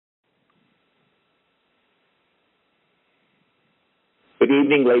Good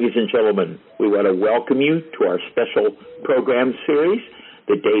evening, ladies and gentlemen. We want to welcome you to our special program series.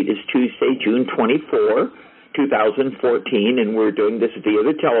 The date is Tuesday, June 24, 2014, and we're doing this via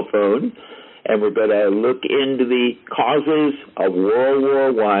the telephone. And we're going to look into the causes of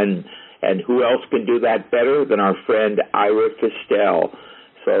World War I, and who else can do that better than our friend Ira Fistel.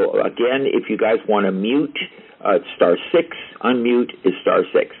 So, again, if you guys want to mute, star 6, unmute is star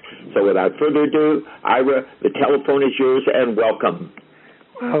 6. So without further ado, Ira, the telephone is yours, and welcome.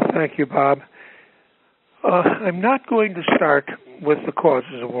 Well, thank you, Bob. I'm not going to start with the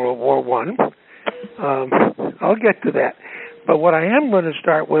causes of World War I. I'll get to that. But what I am going to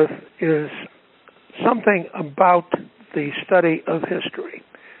start with is something about the study of history.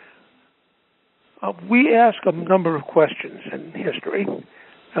 We ask a number of questions in history.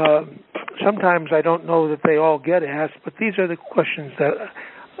 Sometimes I don't know that they all get asked, but these are the questions that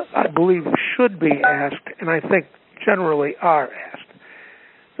I believe should be asked, and I think generally are asked.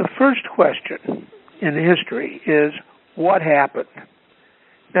 The first question in history is, what happened?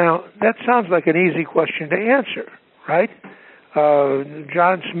 Now, that sounds like an easy question to answer, right?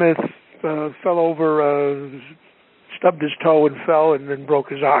 John Smith fell over, stubbed his toe and fell and then broke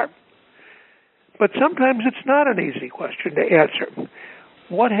his arm. But sometimes it's not an easy question to answer.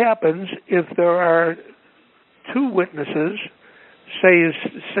 What happens if there are two witnesses, say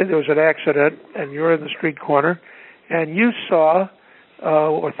there was an accident and you're in the street corner and you saw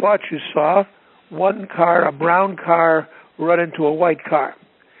or thought you saw one car, a brown car, run into a white car.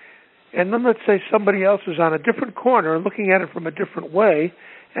 And then let's say somebody else is on a different corner looking at it from a different way,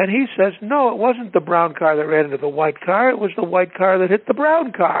 and he says, no, it wasn't the brown car that ran into the white car, it was the white car that hit the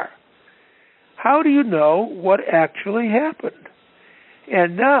brown car. How do you know what actually happened?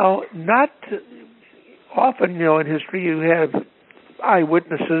 And now, not often, in history you have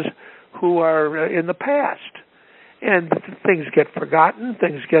eyewitnesses who are in the past. And things get forgotten,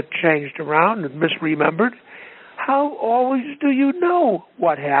 things get changed around and misremembered. How always do you know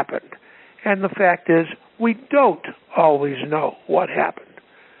what happened? And the fact is, we don't always know what happened.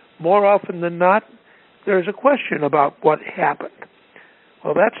 More often than not, there's a question about what happened.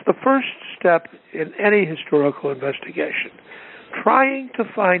 Well, that's the first step in any historical investigation, trying to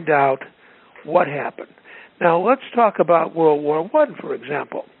find out what happened. Now, let's talk about World War I, for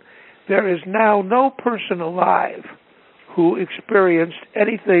example. There is now no person alive who experienced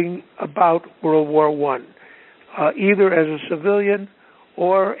anything about World War I, either as a civilian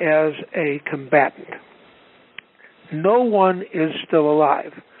or as a combatant. No one is still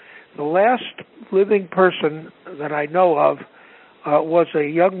alive. The last living person that I know of was a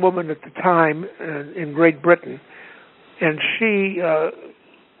young woman at the time in Great Britain, and she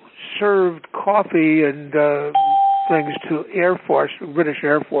served coffee and things to British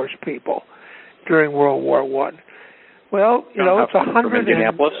Air Force people during World War I. Well, it's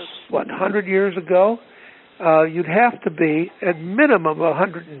 100 years ago. You'd have to be at minimum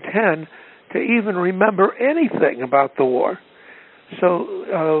 110 to even remember anything about the war.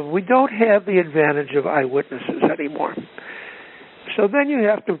 So we don't have the advantage of eyewitnesses anymore. So then you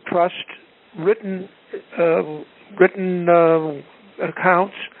have to trust written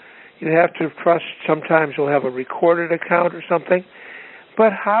accounts. You have to trust, sometimes you'll have a recorded account or something.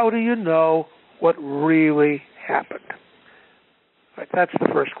 But how do you know what really happened? Right, that's the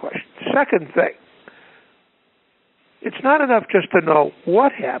first question. Second thing, it's not enough just to know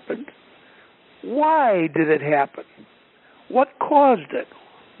what happened. Why did it happen? What caused it?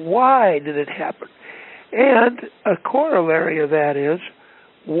 Why did it happen? And a corollary of that is,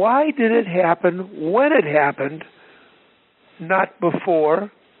 why did it happen when it happened, not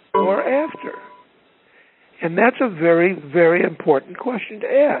before or after? And that's a very, very important question to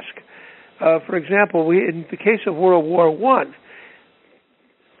ask. For example, in the case of World War I,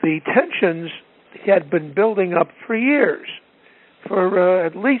 the tensions had been building up for years. For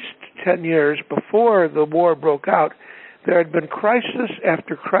at least 10 years before the war broke out, there had been crisis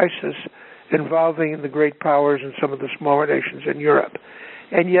after crisis involving the great powers and some of the smaller nations in Europe.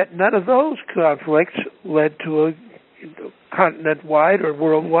 And yet none of those conflicts led to a continent-wide or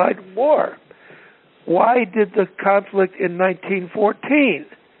worldwide war. Why did the conflict in 1914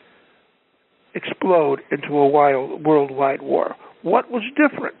 explode into a worldwide war? What was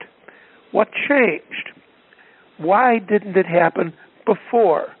different? What changed? Why didn't it happen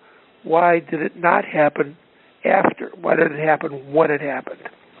before? Why did it not happen after? Why did it happen when it happened?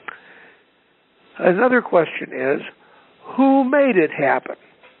 Another question is, who made it happen?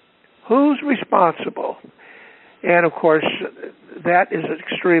 Who's responsible? And, of course, that is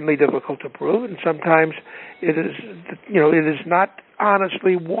extremely difficult to prove, and sometimes it is not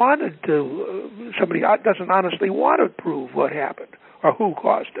honestly wanted to, somebody doesn't honestly want to prove what happened or who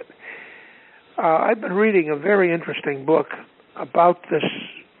caused it. I've been reading a very interesting book about this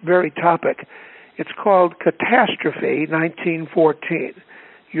very topic. It's called Catastrophe, 1914.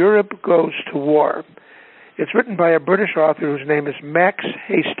 Europe Goes to War. It's written by a British author whose name is Max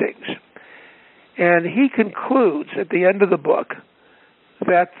Hastings. And he concludes at the end of the book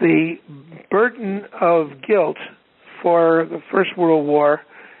that the burden of guilt for the First World War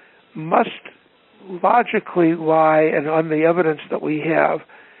must logically lie, and on the evidence that we have,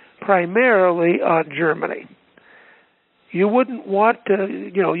 primarily on Germany. You wouldn't want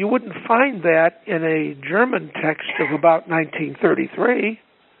to, you wouldn't find that in a German text of about 1933.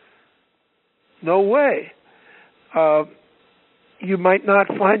 No way. You might not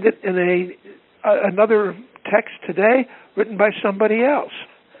find it in another text today written by somebody else.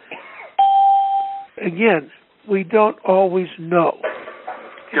 Again, we don't always know.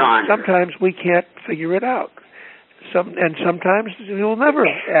 John. Sometimes we can't figure it out. Sometimes you'll never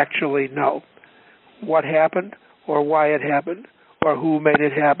actually know what happened or why it happened or who made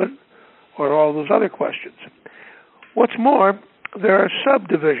it happen or all those other questions. What's more, there are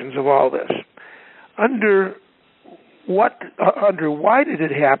subdivisions of all this. Under why did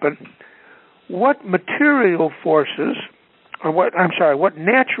it happen? What material forces, what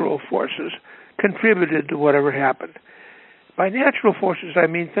natural forces contributed to whatever happened? By natural forces, I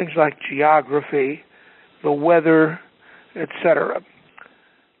mean things like geography, the weather, etc.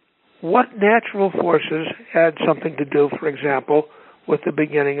 What natural forces had something to do, for example, with the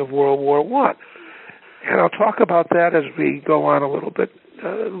beginning of World War I? And I'll talk about that as we go on a little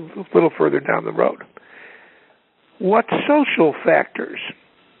further down the road. What social factors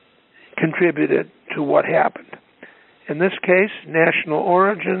contributed to what happened? In this case, national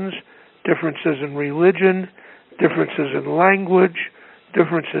origins, differences in religion, differences in language,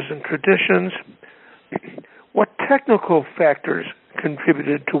 differences in traditions. What technical factors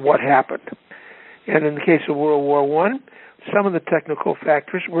contributed to what happened? And in the case of World War I, some of the technical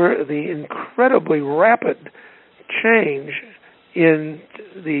factors were the incredibly rapid change in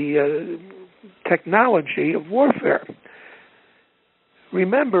the technology of warfare.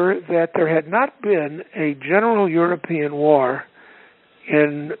 Remember that there had not been a general European war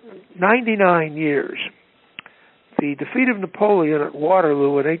in 99 years. The defeat of Napoleon at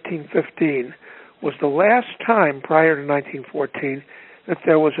Waterloo in 1815 was the last time prior to 1914 that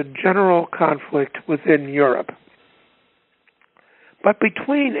there was a general conflict within Europe. But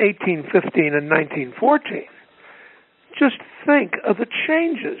between 1815 and 1914, just think of the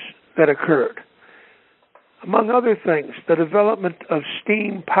changes that occurred. Among other things, the development of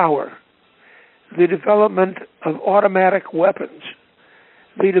steam power, the development of automatic weapons,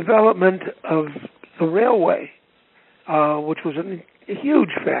 the development of the railway, which was a huge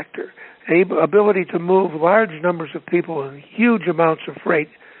factor, ability to move large numbers of people and huge amounts of freight,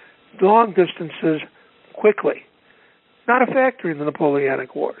 long distances, quickly. Not a factor in the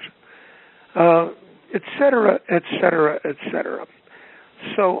Napoleonic Wars, et cetera, et cetera, et cetera.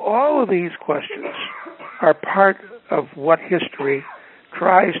 So all of these questions are part of what history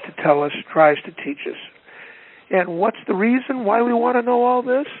tries to tell us, tries to teach us. And what's the reason why we want to know all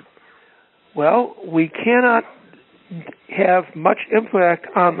this? Well, we cannot have much impact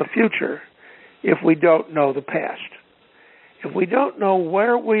on the future if we don't know the past. If we don't know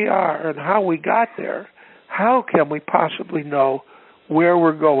where we are and how we got there, how can we possibly know where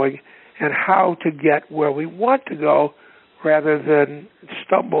we're going and how to get where we want to go rather than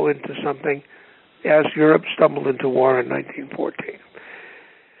stumble into something as Europe stumbled into war in 1914.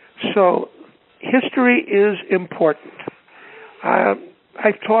 So history is important.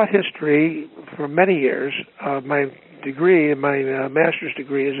 I've taught history for many years. My degree, my master's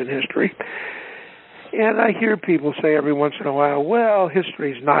degree is in history. And I hear people say every once in a while, well,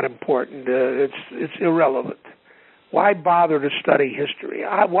 history is not important. It's irrelevant. Why bother to study history?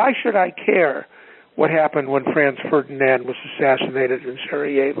 Why should I care what happened when Franz Ferdinand was assassinated in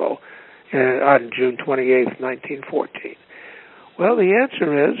Sarajevo on June 28, 1914? Well, the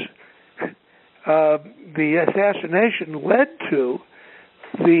answer is the assassination led to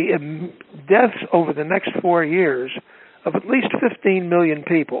the deaths over the next 4 years of at least 15 million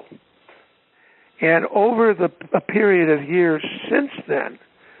people. And over a period of years since then,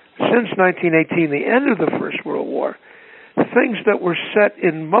 since 1918, the end of the First World War, things that were set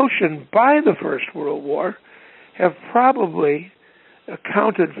in motion by the First World War have probably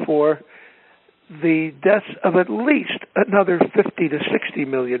accounted for the deaths of at least another 50 to 60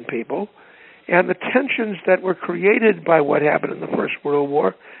 million people, And the tensions that were created by what happened in the First World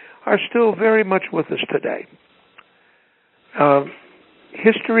War are still very much with us today.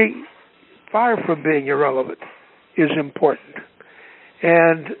 History, far from being irrelevant, is important.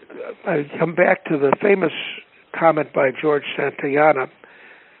 And I come back to the famous comment by George Santayana: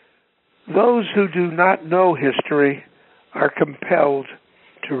 those who do not know history are compelled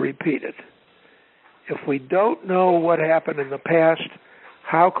to repeat it. If we don't know what happened in the past,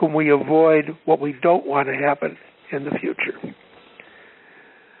 how can we avoid what we don't want to happen in the future?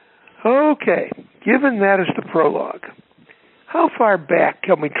 Okay, given that as the prologue, how far back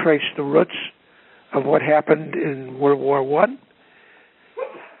can we trace the roots of what happened in World War I?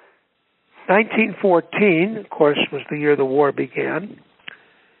 1914, of course, was the year the war began,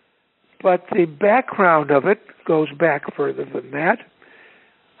 but the background of it goes back further than that.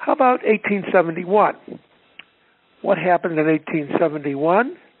 How about 1871? What happened in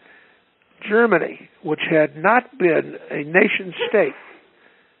 1871? Germany, which had not been a nation state,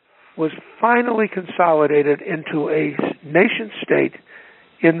 was finally consolidated into a nation state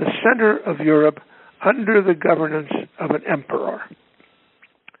in the center of Europe under the governance of an emperor.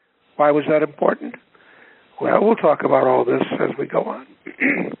 Why was that important? Well, we'll talk about all this as we go on.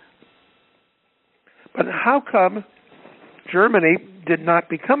 But how come Germany did not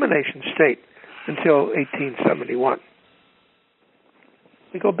become a nation state until 1871?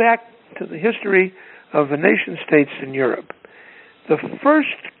 We go back to the history of the nation states in Europe. The first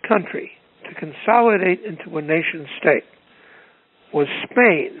country to consolidate into a nation state was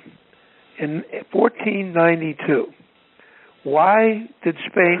Spain in 1492. Why did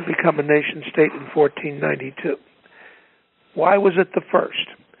Spain become a nation state in 1492? Why was it the first?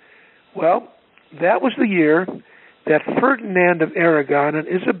 Well, that was the year that Ferdinand of Aragon and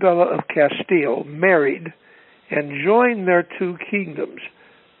Isabella of Castile married and joined their two kingdoms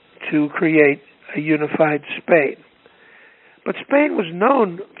to create a unified Spain. But Spain was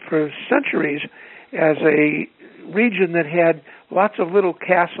known for centuries as a region that had lots of little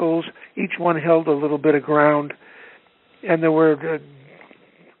castles. Each one held a little bit of ground, and there were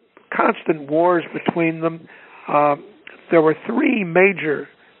constant wars between them. There were three major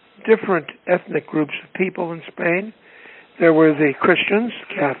different ethnic groups of people in Spain. There were the Christians,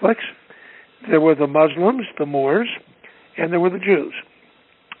 Catholics, there were the Muslims, the Moors, and there were the Jews,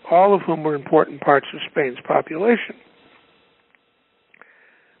 all of whom were important parts of Spain's population.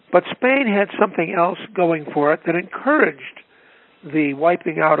 But Spain had something else going for it that encouraged the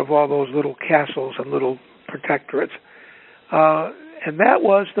wiping out of all those little castles and little protectorates. And that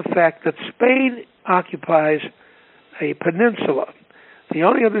was the fact that Spain occupies a peninsula. The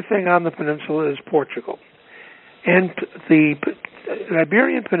only other thing on the peninsula is Portugal. And the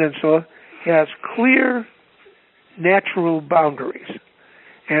Iberian Peninsula has clear natural boundaries.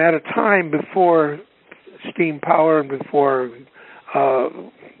 And at a time before steam power and before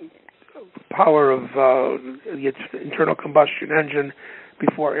power of the internal combustion engine,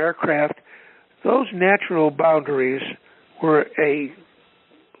 before aircraft, those natural boundaries were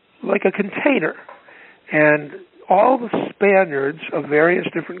like a container. And all the Spaniards of various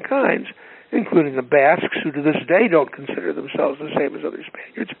different kinds, including the Basques, who to this day don't consider themselves the same as other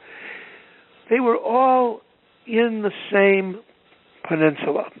Spaniards, they were all in the same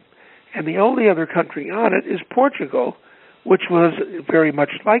peninsula. And the only other country on it is Portugal, which was very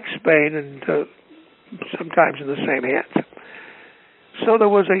much like Spain and sometimes in the same hands. So there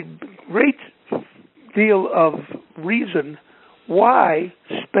was a great deal of reason why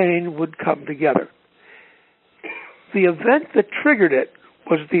Spain would come together. The event that triggered it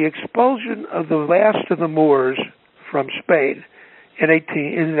was the expulsion of the last of the Moors from Spain in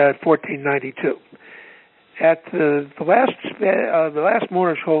 1492. At the last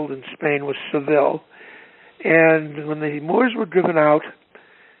Moorish hold in Spain was Seville, and when the Moors were driven out,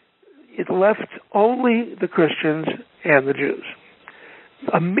 it left only the Christians and the Jews.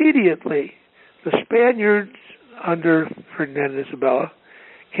 Immediately, the Spaniards under Ferdinand and Isabella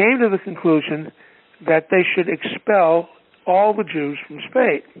came to the conclusion that they should expel all the Jews from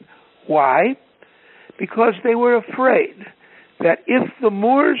Spain. Why? Because they were afraid that if the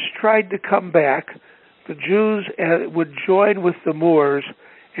Moors tried to come back, the Jews would join with the Moors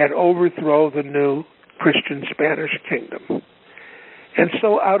and overthrow the new Christian Spanish kingdom. And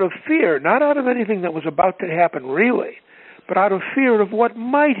so out of fear, not out of anything that was about to happen really, but out of fear of what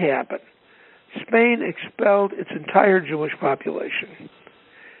might happen, Spain expelled its entire Jewish population.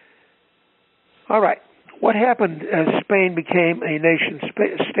 All right. What happened as Spain became a nation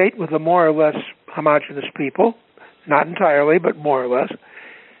state with a more or less homogeneous people, not entirely, but more or less,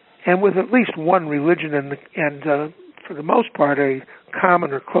 and with at least one religion and for the most part, a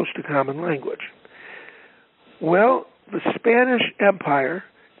common or close to common language. Well, the Spanish Empire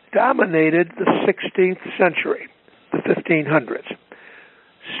dominated the 16th century, the 1500s.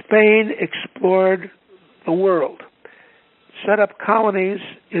 Spain explored the world, set up colonies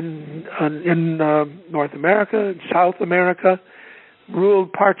in North America and South America,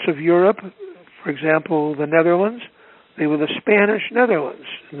 ruled parts of Europe, for example, the Netherlands. They were the Spanish Netherlands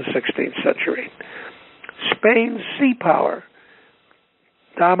in the 16th century. Spain's sea power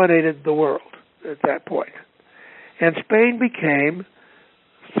dominated the world at that point. And Spain became,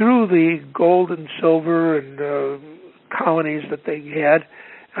 through the gold and silver and colonies that they had,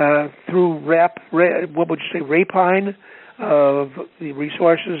 through rapine of the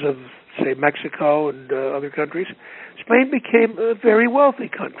resources of, say, Mexico and other countries, Spain became a very wealthy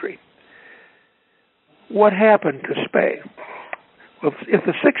country. What happened to Spain? Well, if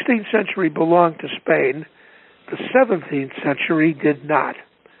the 16th century belonged to Spain, the 17th century did not.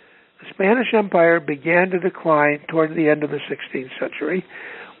 The Spanish Empire began to decline toward the end of the 16th century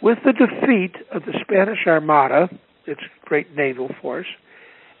with the defeat of the Spanish Armada, its great naval force,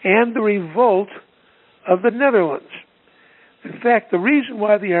 and the revolt of the Netherlands. In fact, the reason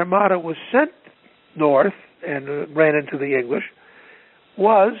why the Armada was sent north and ran into the English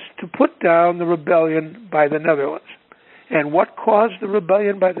was to put down the rebellion by the Netherlands. And what caused the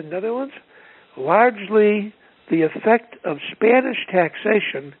rebellion by the Netherlands? Largely the effect of Spanish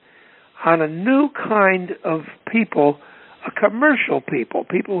taxation on a new kind of people, a commercial people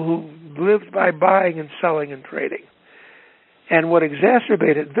who lived by buying and selling and trading. And what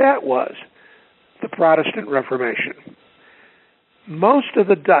exacerbated that was the Protestant Reformation. Most of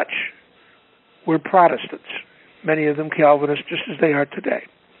the Dutch were Protestants, many of them Calvinists, just as they are today.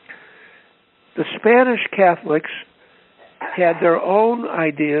 The Spanish Catholics had their own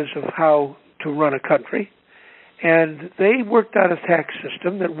ideas of how to run a country, and they worked out a tax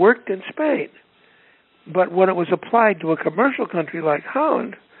system that worked in Spain. But when it was applied to a commercial country like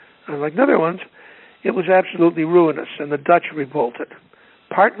Holland, or like Netherlands, it was absolutely ruinous, and the Dutch revolted,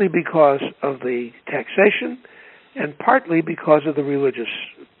 partly because of the taxation and partly because of the religious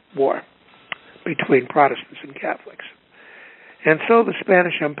war between Protestants and Catholics. And so the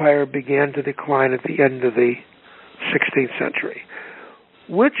Spanish Empire began to decline at the end of the 16th century.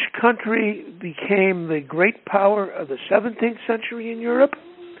 Which country became the great power of the 17th century in Europe?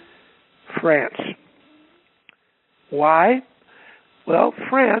 France. Why? Well,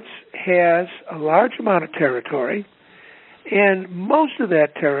 France has a large amount of territory, and most of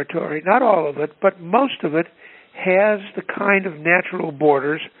that territory, not all of it, but most of it, has the kind of natural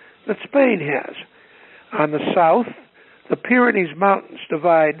borders that Spain has. On the south, the Pyrenees Mountains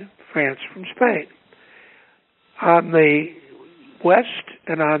divide France from Spain. On the west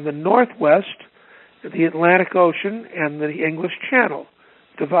and on the northwest, the Atlantic Ocean and the English Channel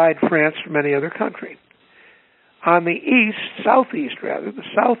divide France from any other country. On the southeast,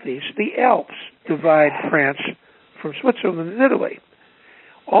 the Alps divide France from Switzerland and Italy.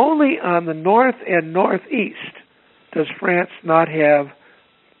 Only on the north and northeast does France not have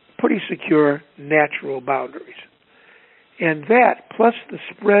pretty secure natural boundaries. And that, plus the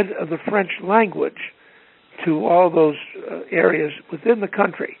spread of the French language to all those areas within the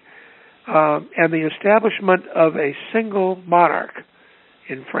country, and the establishment of a single monarch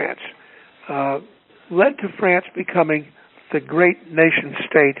in France, led to France becoming the great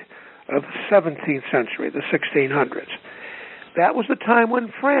nation-state of the 17th century, the 1600s. That was the time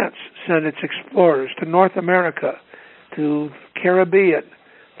when France sent its explorers to North America, to Caribbean,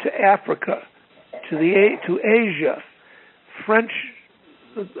 to Africa, to Asia. French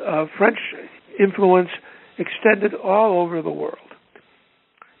influence extended all over the world.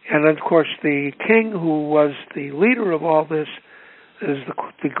 And of course, the king who was the leader of all this is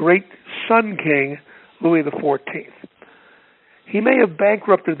the great Sun King, Louis XIV. He may have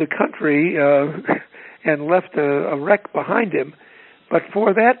bankrupted the country and left a wreck behind him, but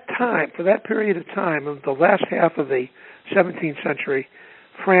for that period of time, of the last half of the 17th century,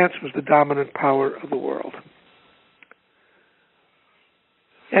 France was the dominant power of the world.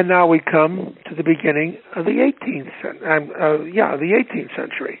 And now we come to the beginning of the 18th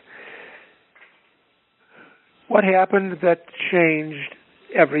century. What happened that changed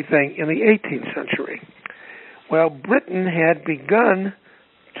everything in the 18th century? Well, Britain had begun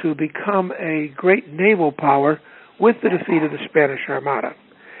to become a great naval power with the defeat of the Spanish Armada.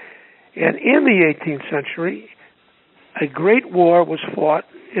 And in the 18th century, a great war was fought.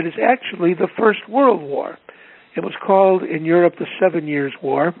 It is actually the First World War. It was called in Europe the 7 Years'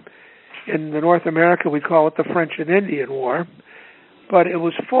 War. In North America, we call it the French and Indian War. But it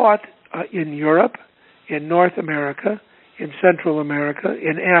was fought in Europe, in North America, in Central America,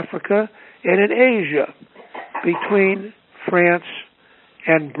 in Africa, and in Asia between France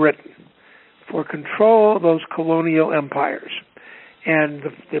and Britain for control of those colonial empires. And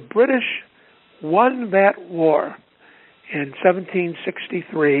the British won that war in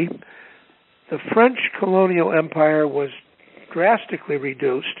 1763. The French colonial empire was drastically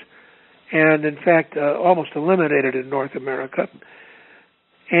reduced and, in fact, almost eliminated in North America.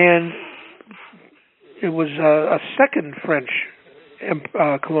 And it was a second French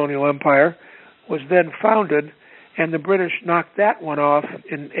colonial empire was then founded, and the British knocked that one off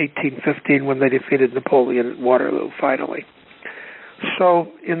in 1815 when they defeated Napoleon at Waterloo, finally.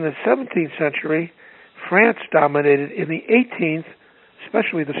 So in the 17th century, France dominated. In the 18th,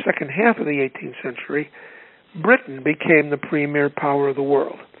 especially the second half of the 18th century, Britain became the premier power of the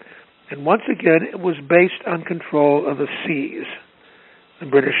world. And once again, it was based on control of the seas, the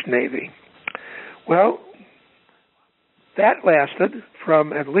British Navy. Well, that lasted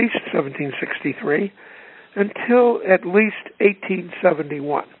from at least 1763 until at least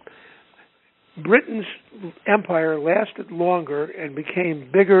 1871. Britain's empire lasted longer and became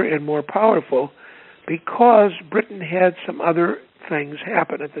bigger and more powerful because Britain had some other things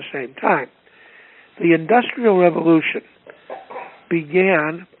happen at the same time. The Industrial Revolution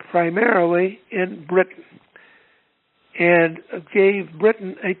began primarily in Britain and gave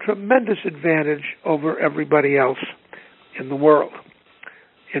Britain a tremendous advantage over everybody else in the world,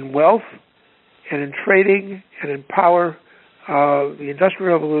 in wealth and in trading and in power. The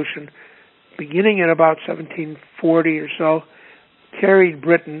Industrial Revolution, beginning in about 1740 or so, carried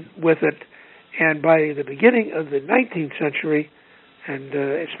Britain with it, and by the beginning of the 19th century, and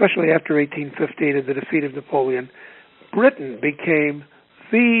especially after 1815 and the defeat of Napoleon, Britain became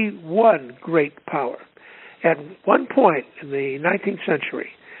the one great power. At one point in the 19th century,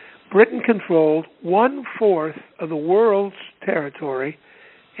 Britain controlled 1/4 of the world's territory,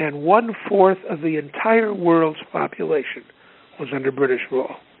 and 1/4 of the entire world's population was under British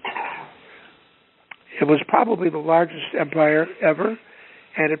rule. It was probably the largest empire ever,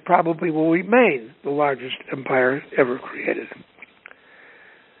 and it probably will remain the largest empire ever created.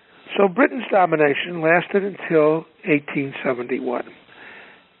 So Britain's domination lasted until 1871.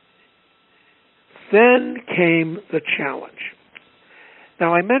 Then came the challenge.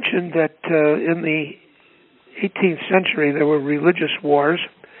 Now, I mentioned that in the 18th century there were religious wars,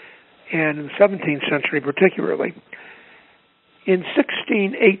 and in the 17th century particularly. In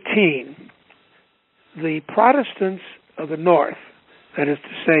 1618, the Protestants of the North, that is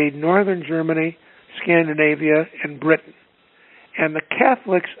to say Northern Germany, Scandinavia, and Britain, and the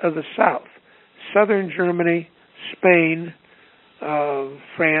Catholics of the South, Southern Germany, Spain,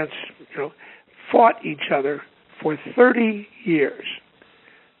 France, fought each other for 30 years.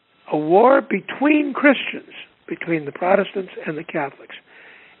 A war between Christians, between the Protestants and the Catholics.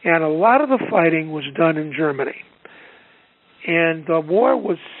 And a lot of the fighting was done in Germany. And the war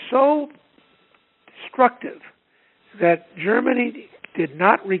was so destructive that Germany did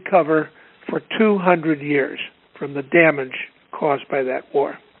not recover for 200 years from the damage caused by that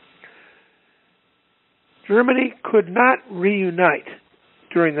war. Germany could not reunite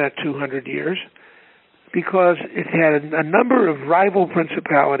during that 200 years because it had a number of rival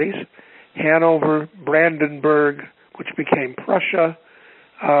principalities, Hanover, Brandenburg, which became Prussia,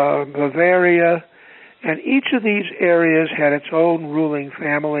 Bavaria, and each of these areas had its own ruling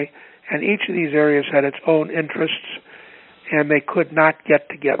family, and each of these areas had its own interests, and they could not get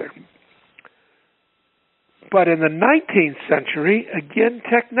together. But in the 19th century, again,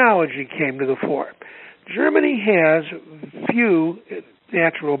 technology came to the fore. Germany has few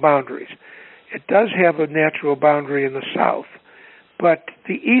natural boundaries. It does have a natural boundary in the south, but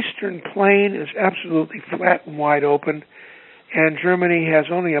the eastern plain is absolutely flat and wide open, and Germany has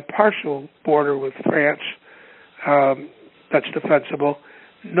only a partial border with France that's defensible,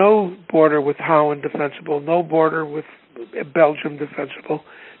 no border with Holland defensible, no border with Belgium defensible,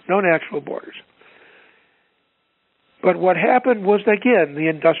 no natural borders. But what happened was, again, the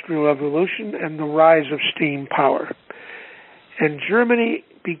Industrial Revolution and the rise of steam power. And Germany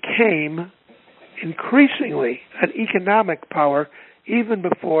became increasingly an economic power even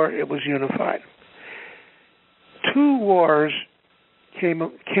before it was unified. Two wars came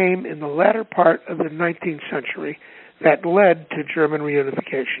in the latter part of the 19th century that led to German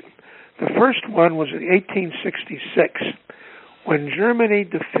reunification. The first one was in 1866 when Germany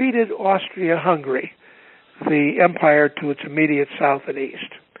defeated Austria-Hungary, the empire to its immediate south and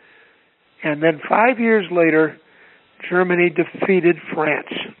east. And then 5 years later, Germany defeated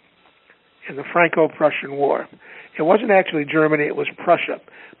France in the Franco-Prussian War. It wasn't actually Germany, it was Prussia.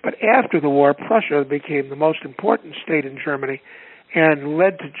 But after the war, Prussia became the most important state in Germany and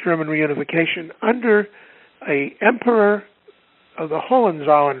led to German reunification under an emperor of the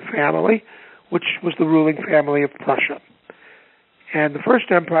Hohenzollern family, which was the ruling family of Prussia. And the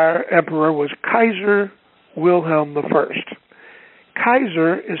first emperor was Kaiser Wilhelm I.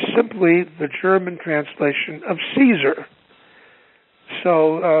 Kaiser is simply the German translation of Caesar.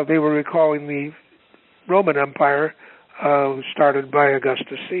 So they were recalling the Roman Empire started by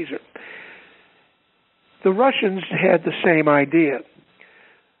Augustus Caesar. The Russians had the same idea.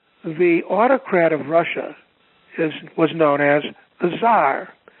 The autocrat of Russia was known as the Tsar.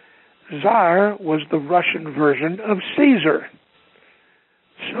 Tsar was the Russian version of Caesar.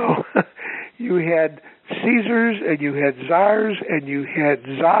 So you had Caesars, and you had Tsars, and you had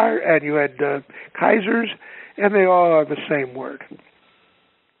Tsar, and you had Kaisers, and they all are the same word.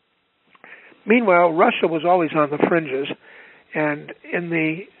 Meanwhile, Russia was always on the fringes, and in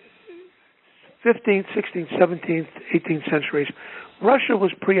the 15th, 16th, 17th, 18th centuries, Russia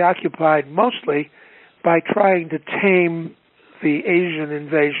was preoccupied mostly by trying to tame the Asian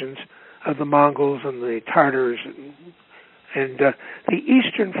invasions of the Mongols and the Tartars, and the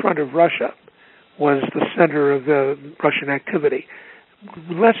eastern front of Russia was the center of the Russian activity,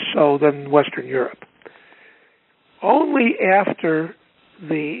 less so than Western Europe. Only after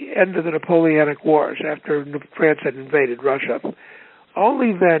the end of the Napoleonic Wars, after France had invaded Russia,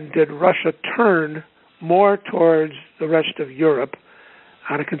 only then did Russia turn more towards the rest of Europe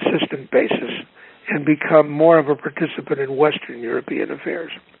on a consistent basis and become more of a participant in Western European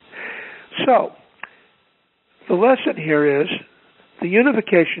affairs. So, the lesson here is the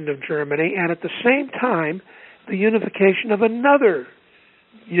unification of Germany, and at the same time, the unification of another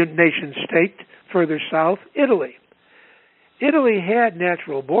nation-state further south, Italy. Italy had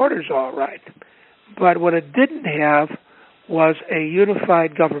natural borders, all right, but what it didn't have was a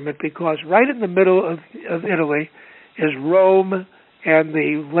unified government, because right in the middle of Italy is Rome and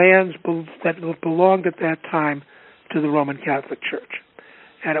the lands that belonged at that time to the Roman Catholic Church.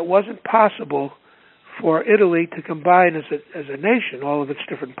 And it wasn't possible for Italy to combine as a nation, all of its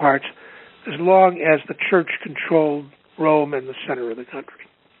different parts, as long as the church controlled Rome and the center of the country.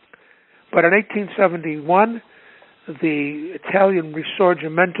 But in 1871, the Italian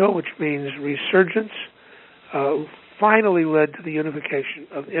Risorgimento, which means resurgence, finally led to the unification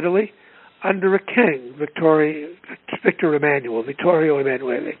of Italy under a king, Vittorio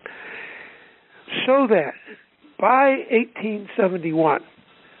Emanuele. So that by 1871,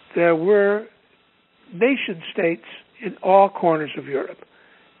 there were nation-states in all corners of Europe.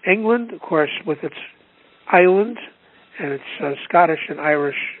 England, of course, with its islands and its Scottish and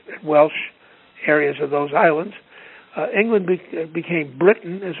Irish and Welsh areas of those islands. England became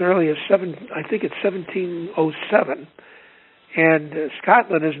Britain as early as 1707, and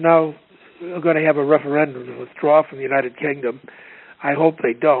Scotland is now going to have a referendum to withdraw from the United Kingdom. I hope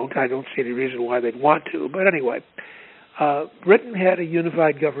they don't. I don't see any reason why they'd want to. But anyway, Britain had a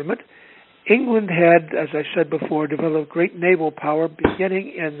unified government. England had, as I said before, developed great naval power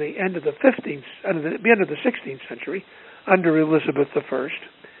beginning in the end of the 16th century under Elizabeth I.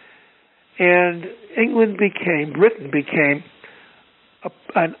 And Britain became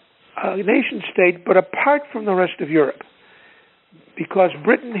a nation state, but apart from the rest of Europe, because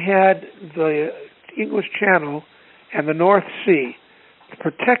Britain had the English Channel and the North Sea to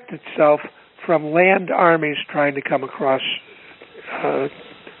protect itself from land armies trying to come across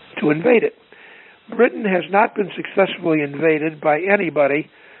to invade it. Britain has not been successfully invaded by anybody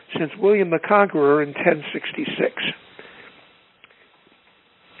since William the Conqueror in 1066.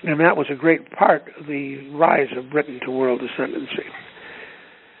 And that was a great part of the rise of Britain to world ascendancy.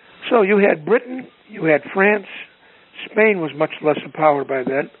 So you had Britain, you had France, Spain was much less a power by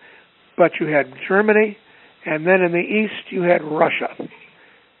then, but you had Germany, and then in the east you had Russia.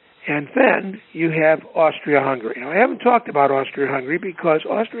 And then you have Austria-Hungary. Now, I haven't talked about Austria-Hungary because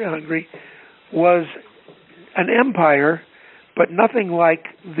Austria-Hungary was an empire, but nothing like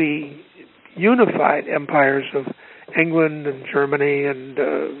the unified empires of England and Germany and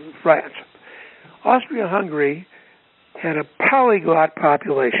France. Austria-Hungary had a polyglot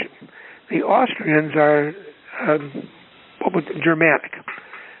population. The Austrians are Germanic.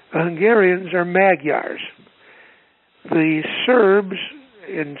 The Hungarians are Magyars. The Serbs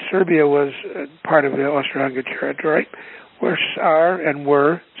in Serbia was part of the Austro-Hungarian territory, were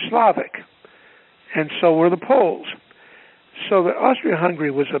Slavic, and so were the Poles. So that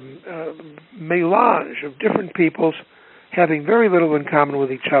Austria-Hungary was a melange of different peoples having very little in common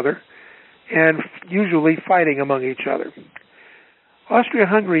with each other and usually fighting among each other.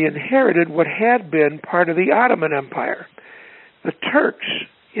 Austria-Hungary inherited what had been part of the Ottoman Empire. The Turks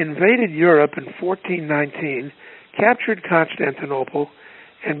invaded Europe in 1419, captured Constantinople,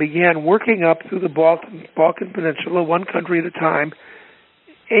 and began working up through the Balkan Peninsula, one country at a time,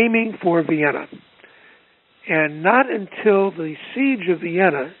 aiming for Vienna. And not until the siege of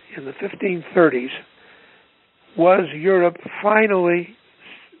Vienna in the 1530s was Europe finally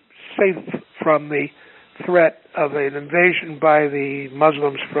safe from the threat of an invasion by the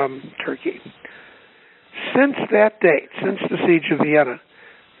Muslims from Turkey. Since that date, since the siege of Vienna,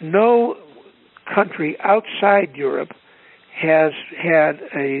 no country outside Europe has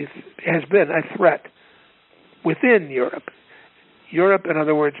been a threat within Europe. Europe, in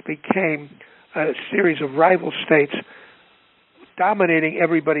other words, became a series of rival states dominating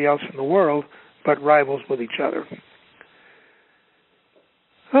everybody else in the world, but rivals with each other.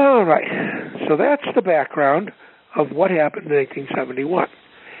 All right, so that's the background of what happened in 1871.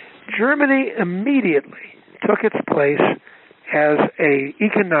 Germany immediately took its place as an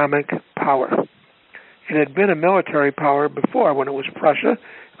economic power. It had been a military power before when it was Prussia.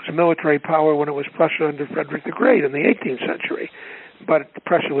 It was a military power when it was Prussia under Frederick the Great in the 18th century. But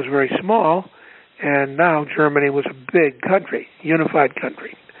Prussia was very small, and now Germany was a big country, unified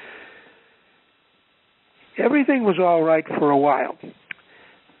country. Everything was all right for a while.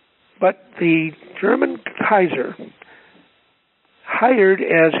 But the German Kaiser hired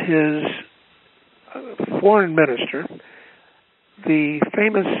as his foreign minister the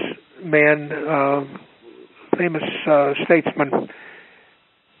famous man, famous statesman,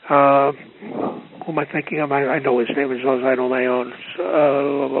 who am I thinking of? I know his name as well as I know my own.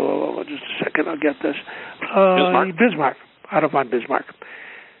 Just a second, I'll get this. Bismarck. Otto von Bismarck.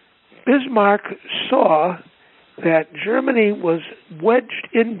 Bismarck saw that Germany was wedged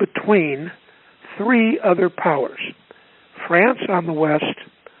in between three other powers: France on the west,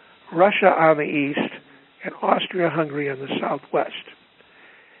 Russia on the east, and Austria-Hungary on the southwest.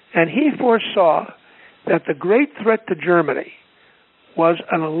 And he foresaw that the great threat to Germany was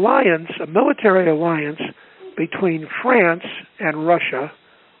an alliance, a military alliance between France and Russia,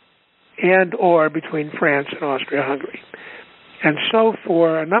 and or between France and Austria-Hungary. And so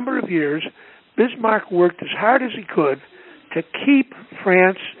for a number of years, Bismarck worked as hard as he could to keep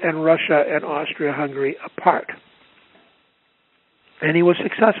France and Russia and Austria-Hungary apart. And he was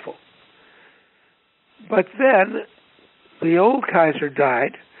successful. But then the old Kaiser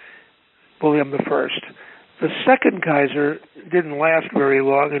died, William I. The second Kaiser didn't last very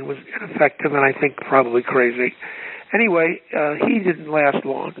long and was ineffective and I think probably crazy. Anyway, he didn't last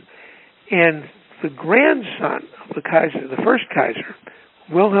long. And the grandson of the Kaiser, the first Kaiser,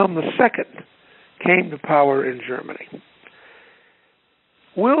 Wilhelm II, came to power in Germany.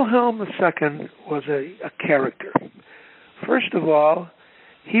 Wilhelm II was a character. First of all,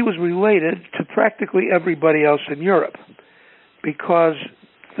 he was related to practically everybody else in Europe because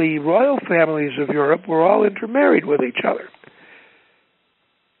the royal families of Europe were all intermarried with each other.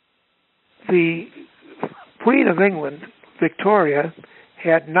 The Queen of England, Victoria,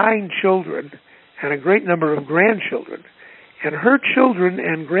 had 9 children and a great number of grandchildren, and her children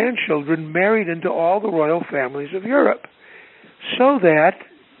and grandchildren married into all the royal families of Europe, so that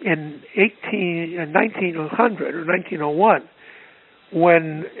in 1900 or 1901,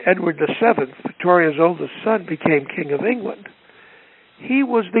 when Edward VII, Victoria's oldest son, became King of England, he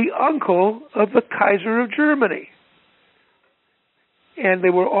was the uncle of the Kaiser of Germany. And they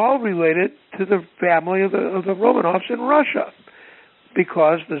were all related to the family of the Romanovs in Russia,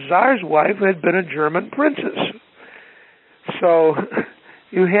 because the Tsar's wife had been a German princess. So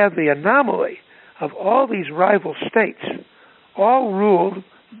you have the anomaly of all these rival states, all ruled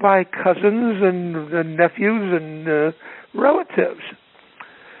by cousins and nephews and relatives.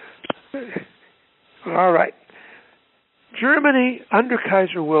 All right. Germany, under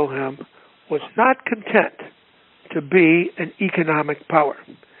Kaiser Wilhelm, was not content to be an economic power.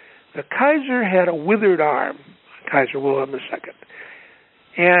 The Kaiser had a withered arm, Kaiser Wilhelm II,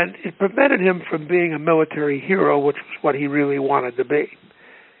 and it prevented him from being a military hero, which was what he really wanted to be.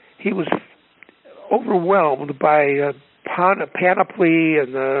 He was overwhelmed by panoply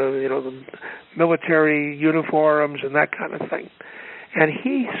and the military uniforms and that kind of thing, and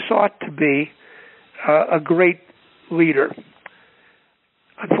he sought to be a great leader.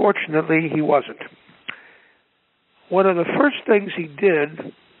 Unfortunately, he wasn't. One of the first things he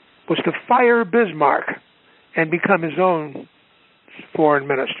did was to fire Bismarck and become his own foreign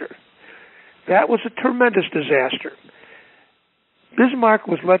minister. That was a tremendous disaster. Bismarck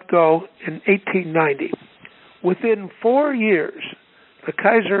was let go in 1890. Within 4 years, the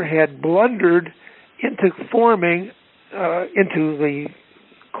Kaiser had blundered into forming into the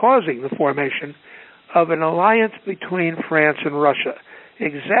causing the formation of an alliance between France and Russia,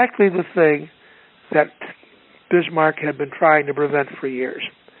 exactly the thing that Bismarck had been trying to prevent for years.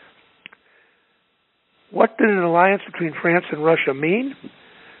 What did an alliance between France and Russia mean?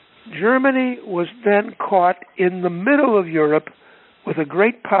 Germany was then caught in the middle of Europe with a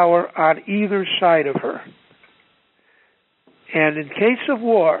great power on either side of her. And in case of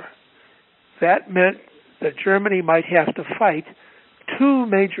war, that meant that Germany might have to fight two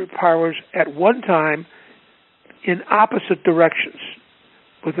major powers at one time in opposite directions,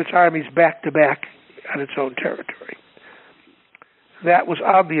 with its armies back to back on its own territory. That was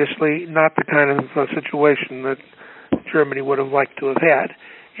obviously not the kind of situation that Germany would have liked to have had,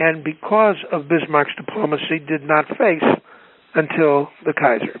 and because of Bismarck's diplomacy, did not face until the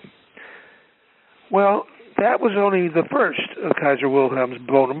Kaiser. Well, that was only the first of Kaiser Wilhelm's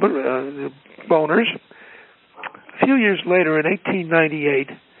boners. A few years later, in 1898,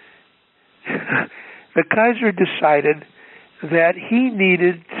 the Kaiser decided that he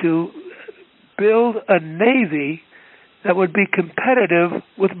needed to build a navy that would be competitive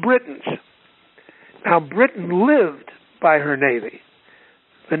with Britain's. Now, Britain lived by her navy.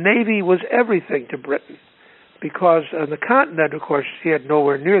 The navy was everything to Britain, because on the continent, of course, he had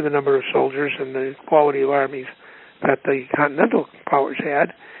nowhere near the number of soldiers and the quality of armies that the continental powers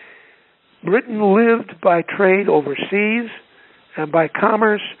had. Britain lived by trade overseas and by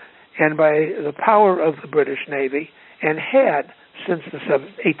commerce and by the power of the British Navy, and had since the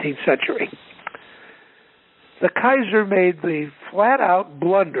 18th century. The Kaiser made the flat-out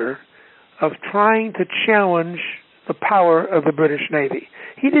blunder of trying to challenge the power of the British Navy.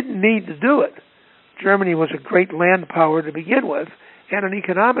 He didn't need to do it. Germany was a great land power to begin with, and an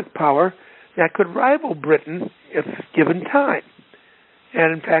economic power that could rival Britain if given time.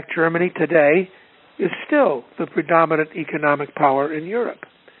 And in fact, Germany today is still the predominant economic power in Europe.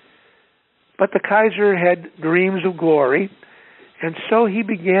 But the Kaiser had dreams of glory, and so he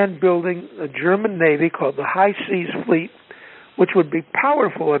began building a German navy called the High Seas Fleet, which would be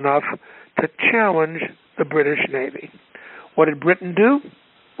powerful enough to challenge the British Navy. What did Britain do?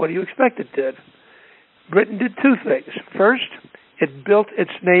 What do you expect it did? Britain did two things. First, it built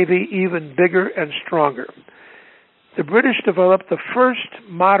its navy even bigger and stronger. The British developed the first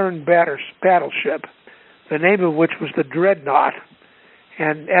modern battleship, the name of which was the Dreadnought.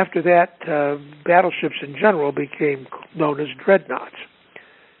 And after that, battleships in general became known as dreadnoughts.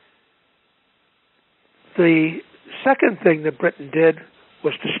 The second thing that Britain did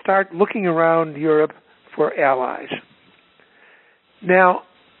was to start looking around Europe for allies. Now,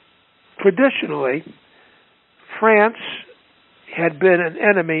 traditionally, France had been an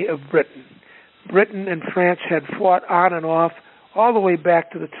enemy of Britain. Britain and France had fought on and off all the way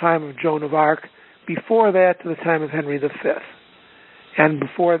back to the time of Joan of Arc, before that to the time of Henry V, and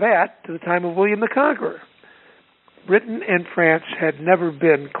before that to the time of William the Conqueror. Britain and France had never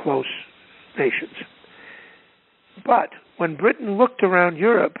been close nations. But when Britain looked around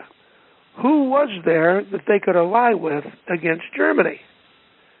Europe, who was there that they could ally with against Germany?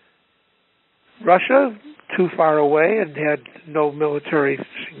 Russia, too far away and had no military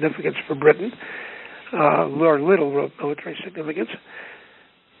significance for Britain, or little military significance.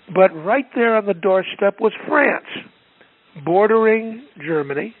 But right there on the doorstep was France, bordering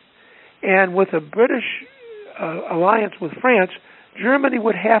Germany, and with a British alliance with France, Germany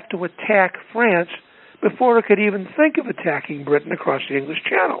would have to attack France before it could even think of attacking Britain across the English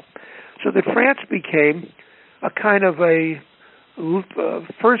Channel. So that France became a kind of a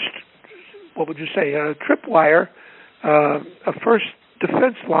first, what would you say, a tripwire, a first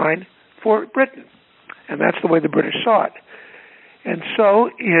defense line for Britain. And that's the way the British saw it. And so,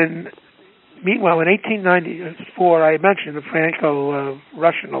 meanwhile, in 1894, I mentioned the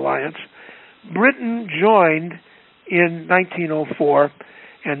Franco-Russian alliance. Britain joined in 1904,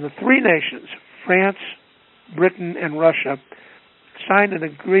 and the three nations, France, Britain, and Russia, signed an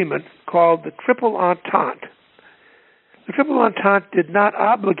agreement called the Triple Entente. The Triple Entente did not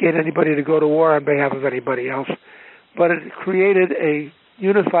obligate anybody to go to war on behalf of anybody else, but it created a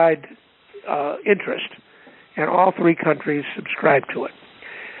unified interest, and all three countries subscribed to it.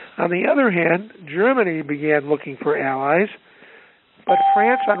 On the other hand, Germany began looking for allies, but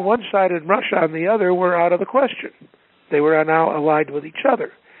France on one side and Russia on the other were out of the question. They were now allied with each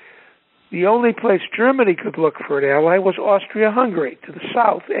other. The only place Germany could look for an ally was Austria-Hungary, to the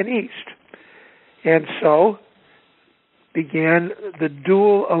south and east. And so began the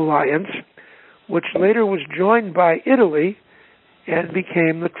dual alliance, which later was joined by Italy and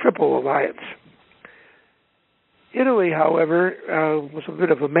became the Triple Alliance. Italy, however, was a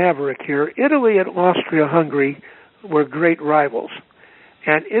bit of a maverick here. Italy and Austria-Hungary were great rivals.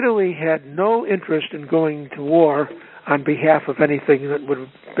 And Italy had no interest in going to war on behalf of anything that would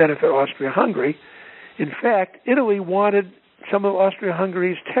benefit Austria-Hungary. In fact, Italy wanted some of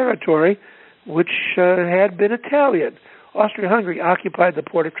Austria-Hungary's territory, which had been Italian. Austria-Hungary occupied the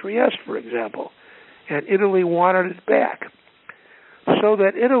port of Trieste, for example, and Italy wanted it back. So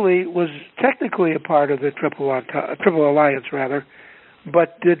that Italy was technically a part of the Triple Alliance,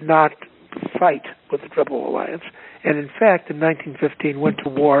 but did not fight with the Triple Alliance, and in fact, in 1915, went to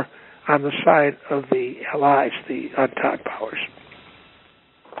war on the side of the Allies, the Entente powers.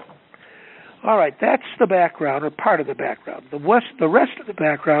 All right, that's the background, or part of the background. The rest of the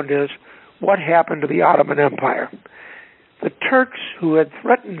background is what happened to the Ottoman Empire. The Turks, who had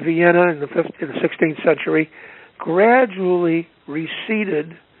threatened Vienna in the 16th century, gradually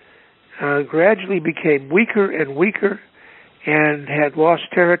receded, gradually became weaker and weaker, and had lost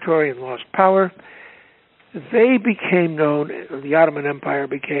territory and lost power. They became known, the Ottoman Empire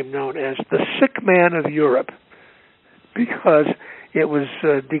became known as the sick man of Europe, because it was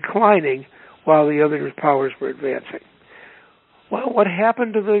declining while the other powers were advancing. Well, what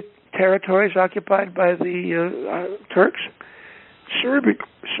happened to the territories occupied by the Turks?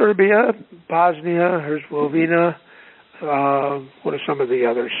 Serbia, Bosnia, Herzegovina, what are some of the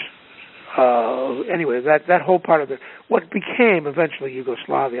others? Anyway, that whole part of what became eventually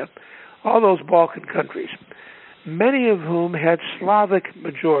Yugoslavia, all those Balkan countries, many of whom had Slavic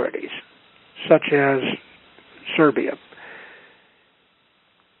majorities, such as Serbia.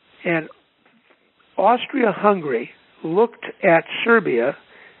 And Austria-Hungary looked at Serbia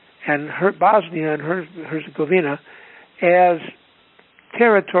and Bosnia and Herzegovina as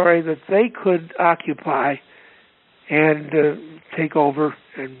territory that they could occupy and take over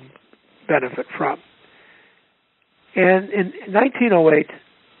and benefit from. And in 1908,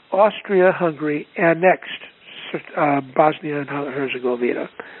 Austria-Hungary annexed Bosnia and Herzegovina.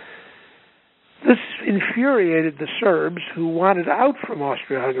 This infuriated the Serbs, who wanted out from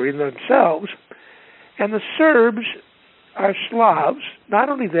Austria-Hungary themselves, and the Serbs are Slavs. Not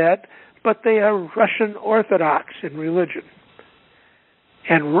only that, but they are Russian Orthodox in religion.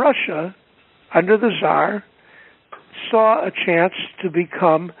 And Russia, under the Tsar, saw a chance to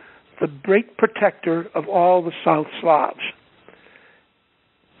become the great protector of all the South Slavs.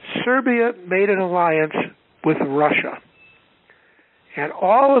 Serbia made an alliance with Russia. And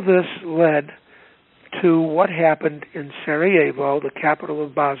all of this led to what happened in Sarajevo, the capital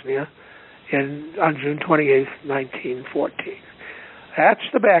of Bosnia, on June 28, 1914. That's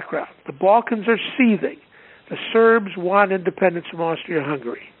the background. The Balkans are seething. The Serbs want independence from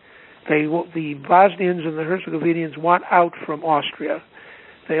Austria-Hungary. The Bosnians and the Herzegovinians want out from Austria.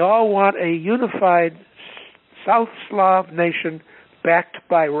 They all want a unified South Slav nation backed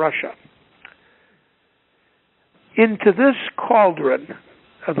by Russia. Into this cauldron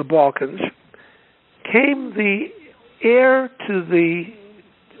of the Balkans came the heir to the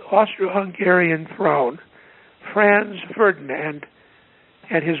Austro-Hungarian throne, Franz Ferdinand,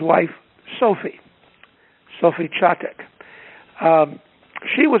 and his wife, Sophie Čatek.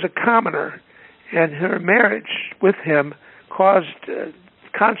 She was a commoner, and her marriage with him caused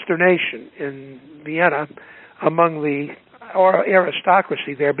consternation in Vienna among the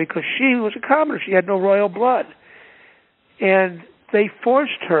aristocracy there, because she was a commoner. She had no royal blood. And they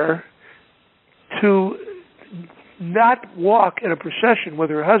forced her to not walk in a procession with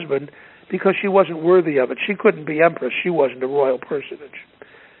her husband because she wasn't worthy of it. She couldn't be empress. She wasn't a royal personage.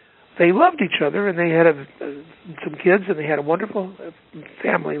 They loved each other, and they had some kids, and they had a wonderful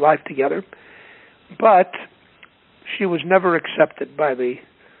family life together. But she was never accepted by the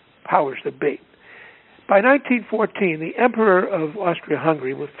powers that be. By 1914, the Emperor of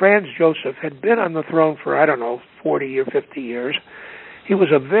Austria-Hungary, with Franz Joseph, had been on the throne for, 40 or 50 years. He was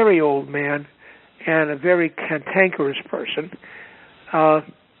a very old man and a very cantankerous person.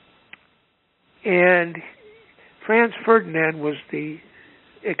 And Franz Ferdinand was the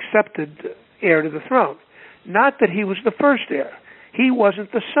accepted heir to the throne. Not that he was the first heir. He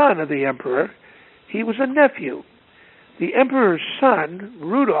wasn't the son of the emperor. He was a nephew. The emperor's son,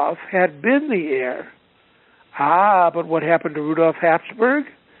 Rudolf, had been the heir. But what happened to Rudolf Habsburg?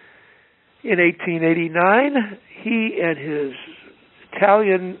 In 1889, he and his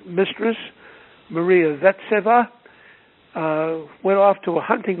Italian mistress, Maria Vetseva, went off to a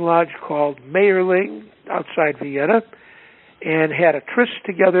hunting lodge called Mayerling outside Vienna and had a tryst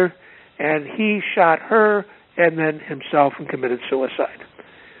together, and he shot her and then himself and committed suicide.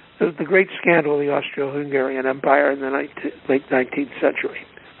 It was the great scandal of the Austro-Hungarian Empire in the late 19th century.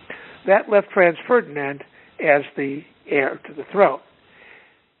 That left Franz Ferdinand as the heir to the throne.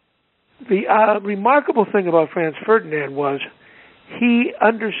 The remarkable thing about Franz Ferdinand was he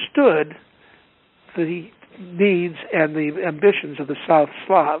understood the needs and the ambitions of the South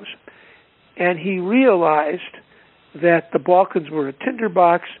Slavs, and he realized that the Balkans were a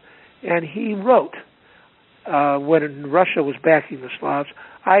tinderbox, and he wrote, when Russia was backing the Slavs,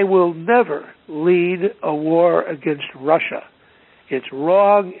 "I will never lead a war against Russia. It's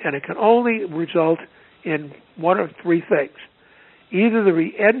wrong, and it can only result in one of three things. Either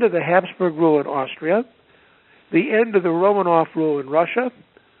the end of the Habsburg rule in Austria, the end of the Romanov rule in Russia,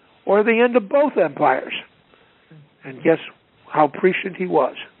 or the end of both empires." And guess how prescient he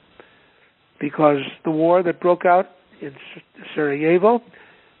was. Because the war that broke out in Sarajevo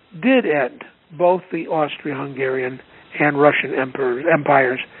did end both the Austro-Hungarian and Russian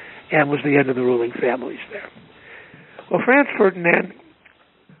empires, and was the end of the ruling families there. Well, Franz Ferdinand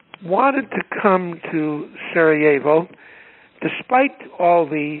wanted to come to Sarajevo despite all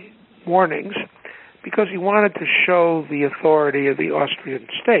the warnings, because he wanted to show the authority of the Austrian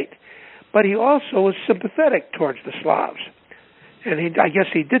state. But he also was sympathetic towards the Slavs. And I guess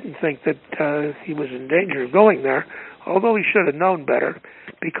he didn't think that he was in danger of going there, although he should have known better,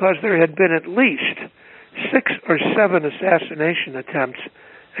 because there had been at least 6 or 7 assassination attempts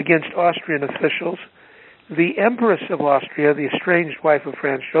against Austrian officials. The Empress of Austria, the estranged wife of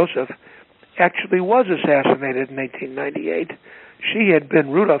Franz Joseph, actually was assassinated in 1898. She had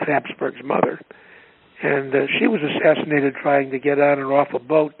been Rudolf Habsburg's mother, and she was assassinated trying to get on or off a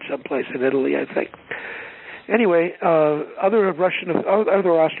boat someplace in Italy, I think. Anyway, other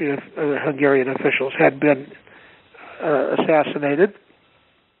Austrian Hungarian officials had been assassinated,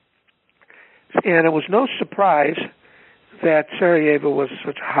 and it was no surprise that Sarajevo was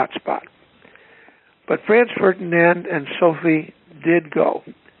such a hot spot. But Franz Ferdinand and Sophie did go.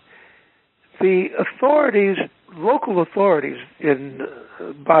 The authorities, local authorities in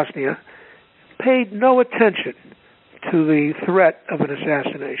Bosnia, paid no attention to the threat of an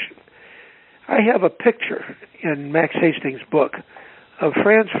assassination. I have a picture in Max Hastings' book of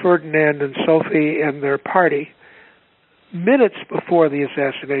Franz Ferdinand and Sophie and their party minutes before the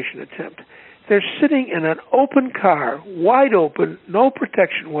assassination attempt. They're sitting in an open car, wide open, no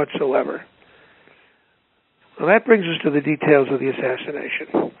protection whatsoever. Well, that brings us to the details of the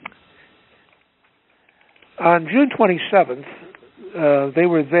assassination. On June 27th, they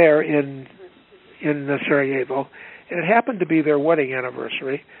were there in Sarajevo, and it happened to be their wedding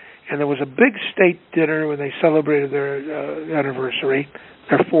anniversary, and there was a big state dinner when they celebrated their anniversary,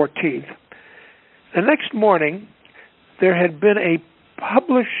 their 14th. The next morning, there had been a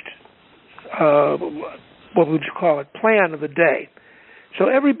published, what would you call it, plan of the day. So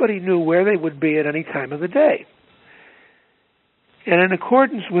everybody knew where they would be at any time of the day. And in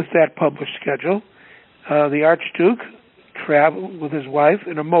accordance with that published schedule, the Archduke traveled with his wife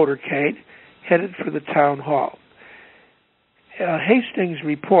in a motorcade, headed for the town hall. Hastings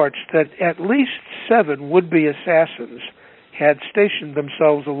reports that at least 7 would-be assassins had stationed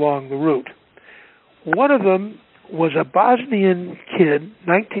themselves along the route. One of them was a Bosnian kid,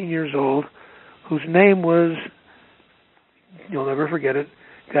 19 years old, whose name was, you'll never forget it,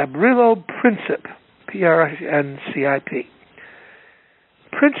 Gavrilo Princip, P-R-I-N-C-I-P.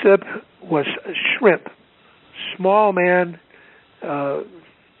 Princip was a shrimp, small man,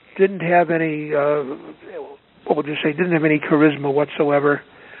 didn't have any, didn't have any charisma whatsoever.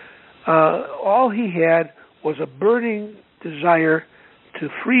 All he had was a burning desire to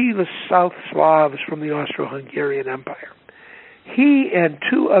free the South Slavs from the Austro-Hungarian Empire. He and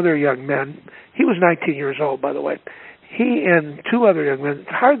 2 other young men, he was 19 years old, by the way, he and 2 other young men,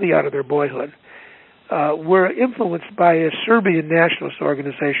 hardly out of their boyhood, were influenced by a Serbian nationalist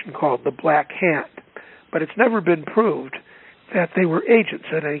organization called the Black Hand. But it's never been proved that they were agents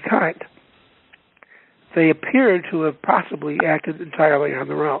of any kind. They appeared to have possibly acted entirely on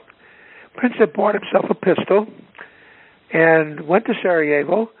their own. Princip bought himself a pistol and went to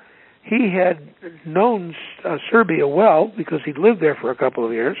Sarajevo. He had known Serbia well because he'd lived there for a couple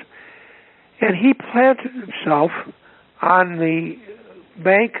of years, and he planted himself on the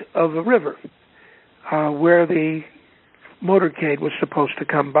bank of a river where the motorcade was supposed to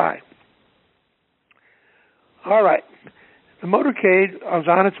come by. All right. The motorcade was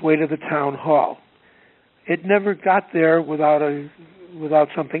on its way to the town hall. It never got there without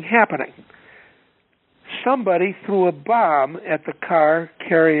something happening. Somebody threw a bomb at the car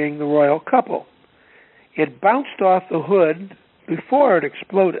carrying the royal couple. It bounced off the hood before it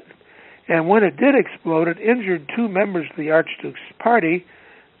exploded. And when it did explode, it injured 2 members of the Archduke's party,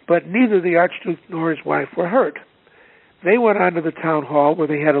 but neither the Archduke nor his wife were hurt. They went on to the town hall where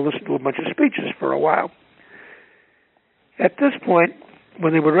they had to listen to a bunch of speeches for a while. At this point,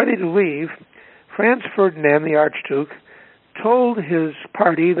 when they were ready to leave, Franz Ferdinand, the Archduke, told his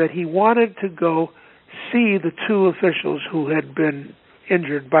party that he wanted to go see the two officials who had been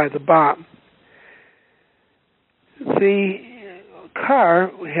injured by the bomb. The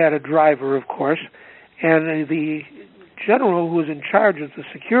car had a driver, of course, and the general who was in charge of the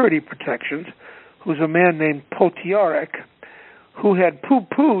security protections, who was a man named Potiorek, who had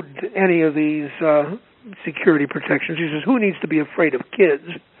poo-pooed any of these security protections. He says, who needs to be afraid of kids?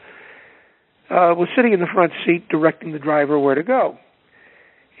 Was sitting in the front seat directing the driver where to go.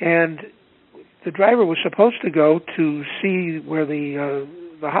 And the driver was supposed to go to see where the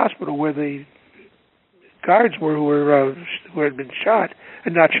hospital where the guards were who had been shot,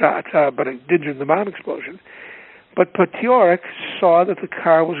 and not shot, but injured in the bomb explosion. But Potiorek saw that the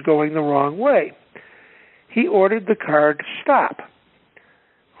car was going the wrong way. He ordered the car to stop.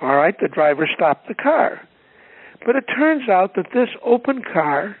 All right, the driver stopped the car. But it turns out that this open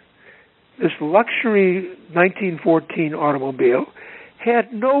car, this luxury 1914 automobile,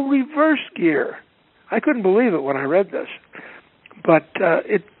 had no reverse gear. I couldn't believe it when I read this. But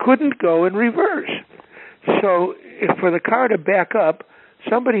it couldn't go in reverse. So for the car to back up,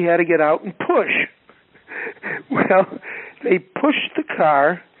 somebody had to get out and push. Well, they pushed the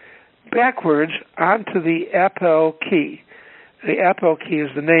car backwards onto the Appel Quay. The Appel Quay is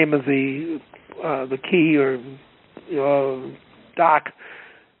the name of the quay or dock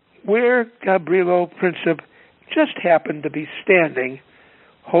where Gavrilo Princip just happened to be standing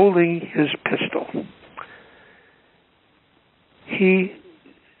holding his pistol. He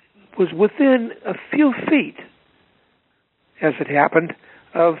was within a few feet, as it happened,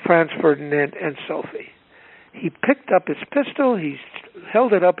 of Franz Ferdinand and Sophie. He picked up his pistol, he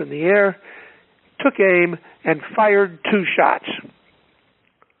held it up in the air, took aim, and fired 2 shots.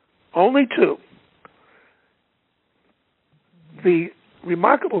 Only 2. The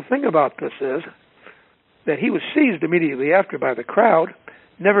remarkable thing about this is that he was seized immediately after by the crowd,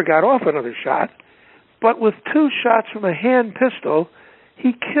 never got off another shot, but with 2 shots from a hand pistol,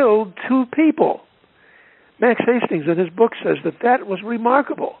 he killed 2 people. Max Hastings in his book says that was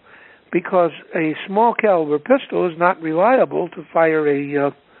remarkable, because a small caliber pistol is not reliable to fire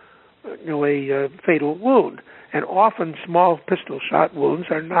a fatal wound, and often small pistol shot wounds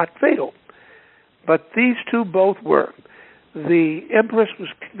are not fatal. But these 2 both were. The Empress was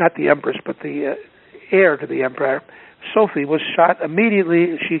not the Empress, but the heir to the Emperor, Sophie, was shot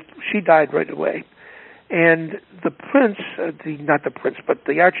immediately. She died right away, and the prince, but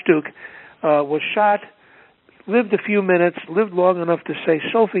the Archduke, was shot. Lived a few minutes, lived long enough to say,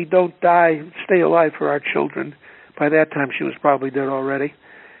 Sophie, don't die, stay alive for our children. By that time, she was probably dead already.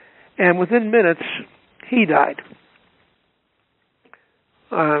 And within minutes, he died.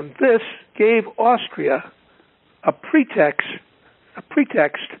 This gave Austria a pretext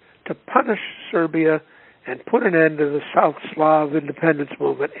to punish Serbia and put an end to the South Slav independence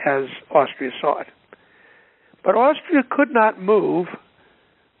movement as Austria saw it. But Austria could not move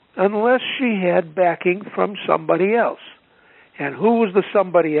unless she had backing from somebody else. And who was the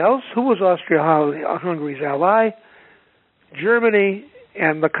somebody else? Who was Austria-Hungary's ally? Germany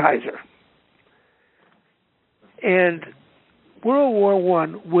and the Kaiser. And World War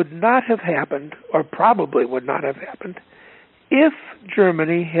I would not have happened, or probably would not have happened, if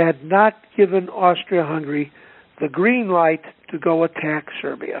Germany had not given Austria-Hungary the green light to go attack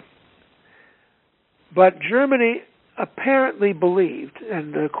Serbia. But Germany apparently believed,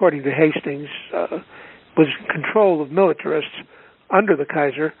 and according to Hastings, was in control of militarists under the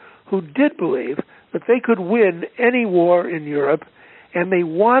Kaiser, who did believe that they could win any war in Europe, and they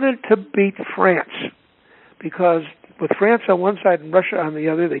wanted to beat France, because with France on one side and Russia on the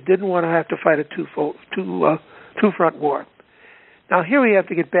other, they didn't want to have to fight a two-front war. Now here we have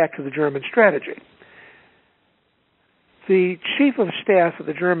to get back to the German strategy. The chief of staff of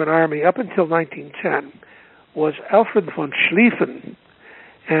the German army up until 1910 was Alfred von Schlieffen.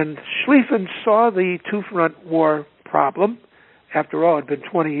 And Schlieffen saw the two-front war problem. After all, it had been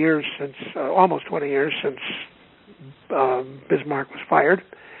almost 20 years since Bismarck was fired.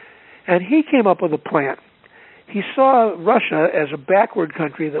 And he came up with a plan. He saw Russia as a backward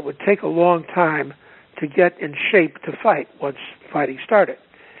country that would take a long time to get in shape to fight once fighting started.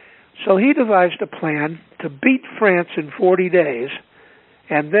 So he devised a plan to beat France in 40 days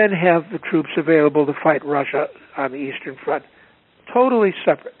and then have the troops available to fight Russia on the Eastern Front, totally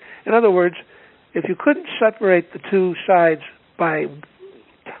separate. In other words, if you couldn't separate the two sides by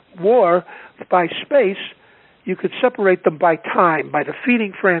war, by space, you could separate them by time, by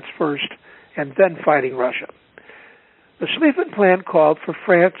defeating France first and then fighting Russia. The Schlieffen plan called for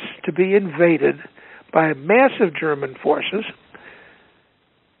France to be invaded by massive German forces,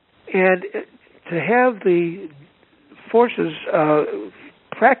 And to have the forces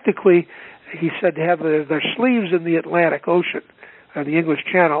practically, he said, to have their sleeves in the Atlantic Ocean, the English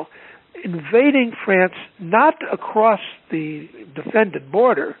Channel, invading France not across the defended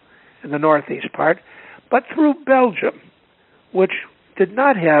border in the northeast part, but through Belgium, which did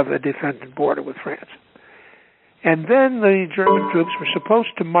not have a defended border with France. And then the German troops were supposed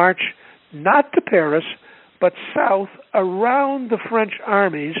to march not to Paris, but south around the French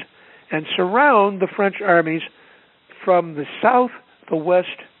armies and surround the French armies from the south, the west,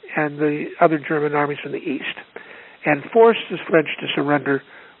 and the other German armies from the east, and force the French to surrender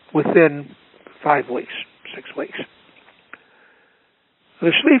within 5 weeks, 6 weeks.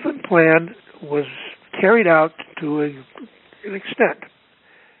 The Schlieffen Plan was carried out to an extent,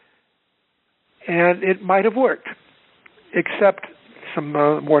 and it might have worked, except some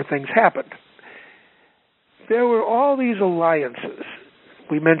more things happened. There were all these alliances.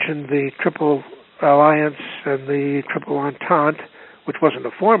 We mentioned the Triple Alliance and the Triple Entente, which wasn't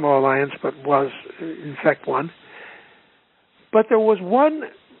a formal alliance, but was, in fact, one. But there was one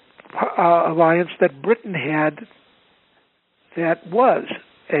alliance that Britain had that was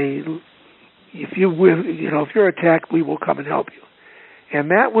if you're attacked, we will come and help you.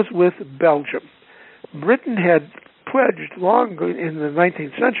 And that was with Belgium. Britain had pledged long in the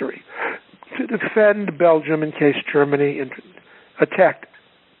 19th century to defend Belgium in case Germany attacked.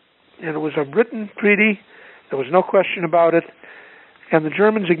 And it was a written treaty. There was no question about it. And the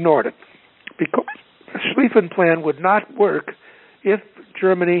Germans ignored it, because the Schlieffen Plan would not work if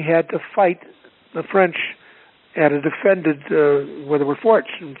Germany had to fight the French at a defended, where there were forts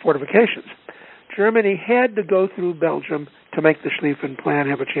and fortifications. Germany had to go through Belgium to make the Schlieffen Plan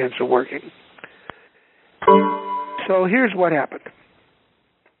have a chance of working. So here's what happened.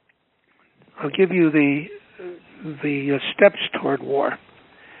 I'll give you the steps toward war.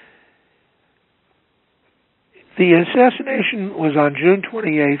 The assassination was on June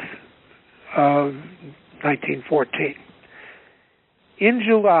 28th, 1914. In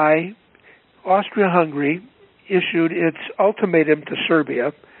July, Austria-Hungary issued its ultimatum to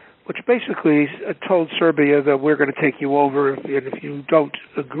Serbia, which basically told Serbia that we're going to take you over, and if you don't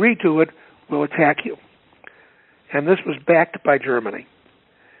agree to it, we'll attack you. And this was backed by Germany.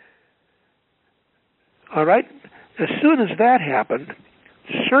 All right? As soon as that happened,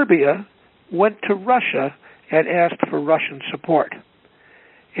 Serbia went to Russia and asked for Russian support.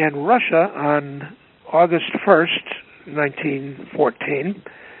 And Russia, on August 1st, 1914,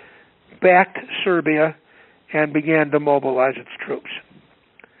 backed Serbia and began to mobilize its troops.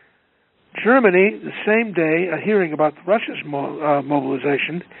 Germany, the same day, hearing about Russia's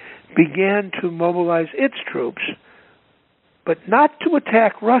mobilization, began to mobilize its troops, but not to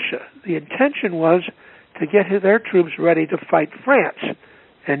attack Russia. The intention was to get their troops ready to fight France,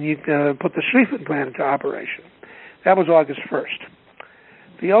 and you put the Schlieffen Plan into operation. That was August 1st.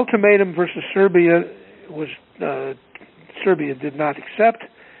 The ultimatum versus Serbia was Serbia did not accept,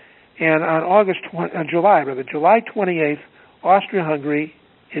 and on July 28th, Austria-Hungary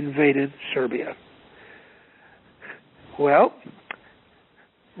invaded Serbia. Well,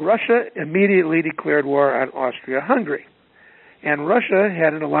 Russia immediately declared war on Austria-Hungary, and Russia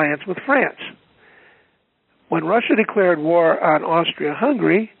had an alliance with France. When Russia declared war on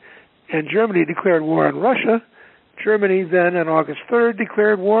Austria-Hungary and Germany declared war on Russia, Germany then, on August 3rd,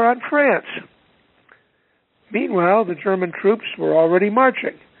 declared war on France. Meanwhile, the German troops were already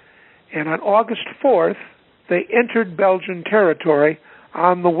marching, and on August 4th, they entered Belgian territory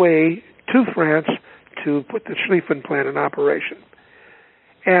on the way to France to put the Schlieffen Plan in operation.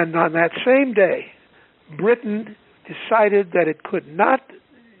 And on that same day, Britain decided that it could not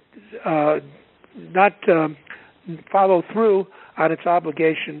follow through on its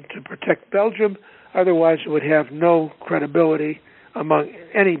obligation to protect Belgium. Otherwise, it would have no credibility among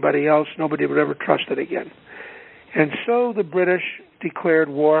anybody else. Nobody would ever trust it again. And so the British declared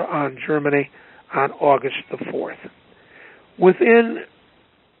war on Germany on August the 4th. Within,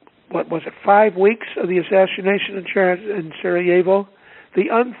 5 weeks of the assassination in Sarajevo, the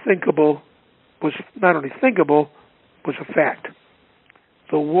unthinkable was not only thinkable, was a fact.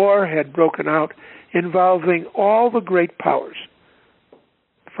 The war had broken out, involving all the great powers: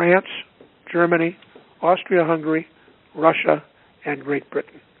 France, Germany, Austria-Hungary, Russia, and Great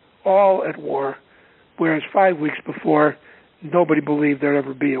Britain, all at war, whereas 5 weeks before, nobody believed there'd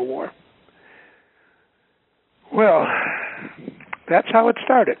ever be a war. Well, that's how it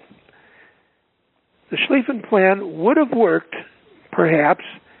started. The Schlieffen Plan would have worked, perhaps,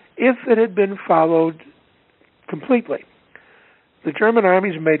 if it had been followed completely. The German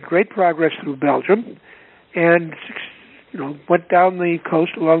armies made great progress through Belgium, and went down the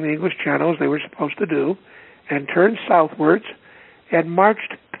coast along the English Channel as they were supposed to do, and turned southwards and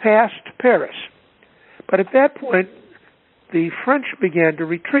marched past Paris. But at that point, the French began to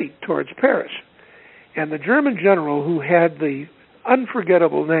retreat towards Paris. And the German general, who had the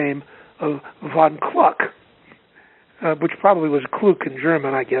unforgettable name of von Kluck, which probably was Klug in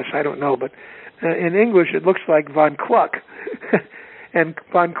German, I guess, I don't know, but in English it looks like von Kluck. And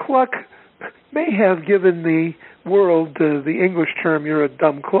von Kluck may have given the world the English term, "you're a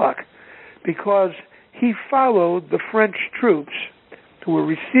dumb Kluck," because he followed the French troops who were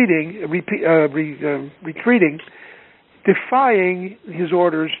retreating, defying his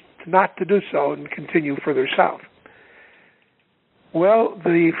orders not to do so and continue further south. Well,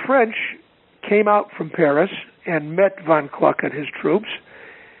 the French came out from Paris and met von Kluck and his troops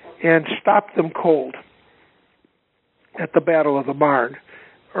and stopped them cold at the Battle of the Marne.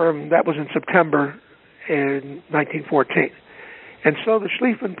 That was in September in 1914. And so the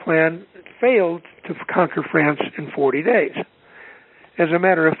Schlieffen Plan failed to conquer France in 40 days. As a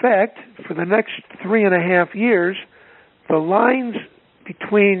matter of fact, for the next 3.5 years, the lines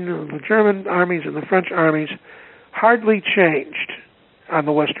between the German armies and the French armies hardly changed on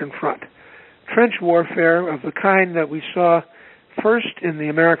the Western Front. Trench warfare of the kind that we saw first in the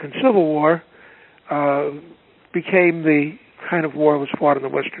American Civil War became the kind of war that was fought on the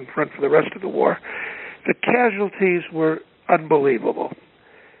Western Front for the rest of the war. The casualties were unbelievable.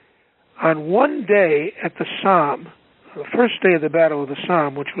 On one day at the Somme, the first day of the Battle of the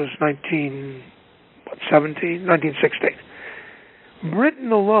Somme, which was 1916,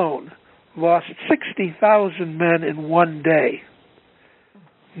 Britain alone lost 60,000 men in one day.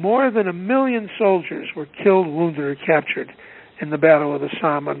 More than 1 million soldiers were killed, wounded, or captured in the Battle of the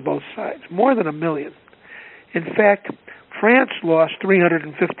Somme on both sides. More than 1 million. In fact, France lost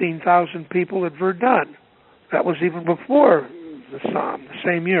 315,000 people at Verdun. That was even before the Somme, the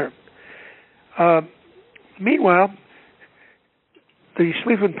same year. Meanwhile, the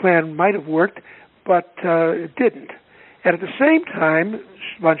Schlieffen Plan might have worked, but it didn't. And at the same time,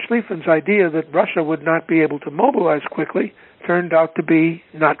 von Schlieffen's idea that Russia would not be able to mobilize quickly turned out to be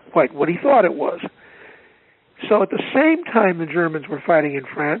not quite what he thought it was. So at the same time the Germans were fighting in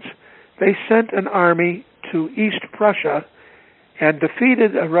France, they sent an army to East Prussia and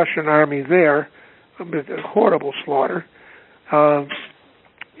defeated a Russian army there, with a horrible slaughter,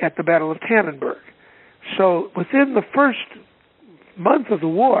 at the Battle of Tannenberg. So within the first month of the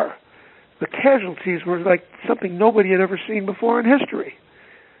war, the casualties were like something nobody had ever seen before in history.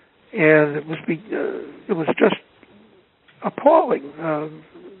 And it was just appalling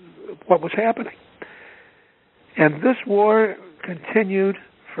what was happening. And this war continued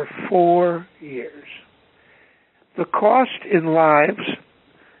for 4 years. The cost in lives,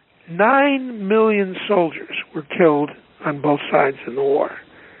 9 million soldiers were killed on both sides in the war.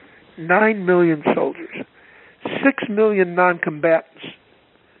 9 million soldiers. 6 million non-combatants,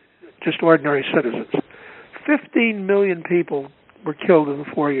 just ordinary citizens. 15 million people were killed in the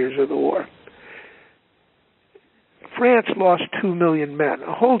 4 years of the war. France lost 2 million men.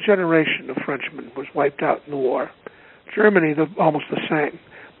 A whole generation of Frenchmen was wiped out in the war. Germany, almost the same.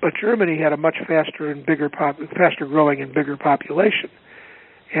 But Germany had a much faster growing and bigger population,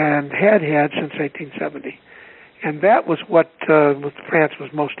 and had since 1870. And that was what France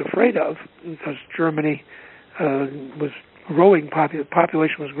was most afraid of, because Germany was growing,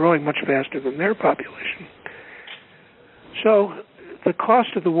 population was growing much faster than their population. So the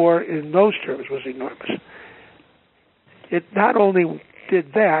cost of the war in those terms was enormous. It not only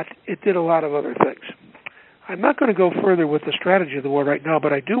did that, it did a lot of other things. I'm not going to go further with the strategy of the war right now,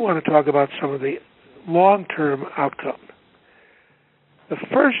 but I do want to talk about some of the long-term outcome. The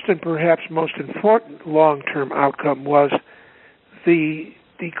first and perhaps most important long-term outcome was the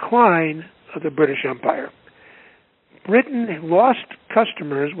decline of the British Empire. Britain lost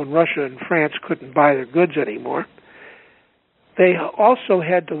customers when Russia and France couldn't buy their goods anymore. They also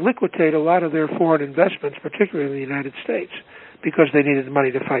had to liquidate a lot of their foreign investments, particularly in the United States, because they needed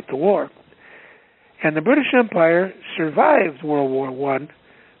money to fight the war. And the British Empire survived World War I,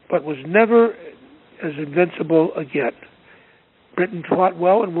 but was never as invincible again. Britain fought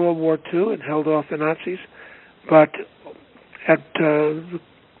well in World War II and held off the Nazis, but at the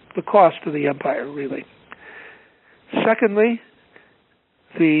cost of the empire, really. Secondly,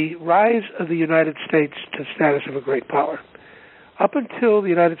 the rise of the United States to status of a great power. Up until the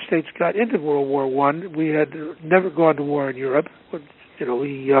United States got into World War I, we had never gone to war in Europe. We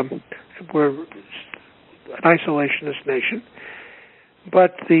were an isolationist nation.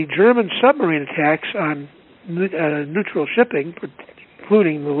 But the German submarine attacks on neutral shipping,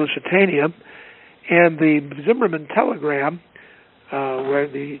 including the Lusitania, And the Zimmermann telegram, where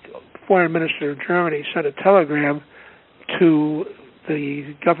the foreign minister of Germany sent a telegram to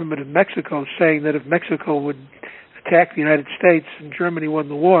the government of Mexico saying that if Mexico would attack the United States and Germany won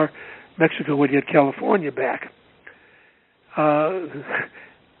the war, Mexico would get California back.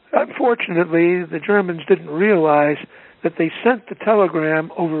 Unfortunately, the Germans didn't realize that they sent the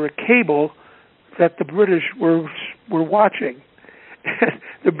telegram over a cable that the British were watching.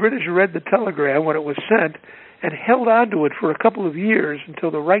 The British read the telegram when it was sent and held on to it for a couple of years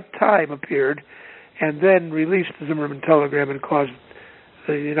until the right time appeared, and then released the Zimmermann telegram and caused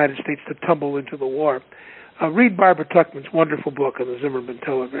the United States to tumble into the war. Read Barbara Tuchman's wonderful book on the Zimmermann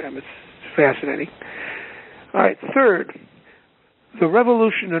telegram. It's fascinating. All right, third, the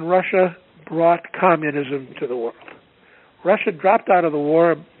revolution in Russia brought communism to the world. Russia dropped out of the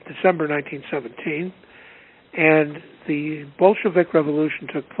war in December 1917, and the Bolshevik Revolution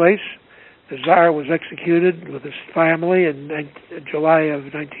took place. The Tsar was executed with his family in July of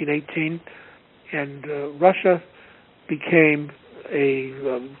 1918, and Russia became a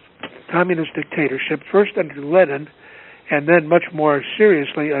communist dictatorship, first under Lenin, and then much more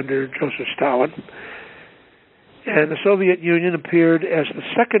seriously under Joseph Stalin. And the Soviet Union appeared as the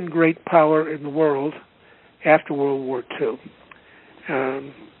second great power in the world after World War II.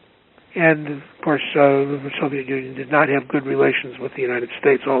 And, of course, the Soviet Union did not have good relations with the United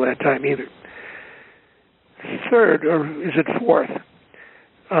States all that time either. Third, or is it fourth?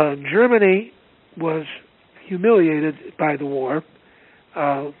 Germany was humiliated by the war,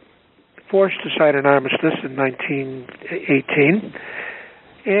 forced to sign an armistice in 1918,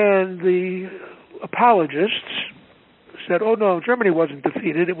 and the apologists said, oh no, Germany wasn't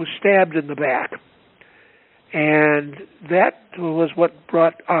defeated, it was stabbed in the back. And that was what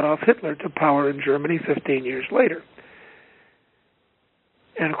brought Adolf Hitler to power in Germany 15 years later.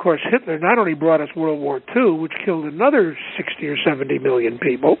 And of course, Hitler not only brought us World War II, which killed another 60 or 70 million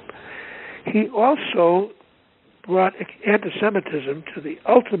people, he also brought anti-Semitism to the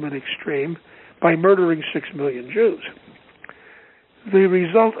ultimate extreme by murdering 6 million Jews. The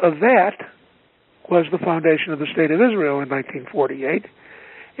result of that was the foundation of the State of Israel in 1948,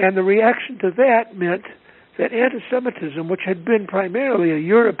 and the reaction to that meant that anti-Semitism, which had been primarily a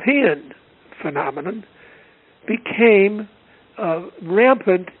European phenomenon, became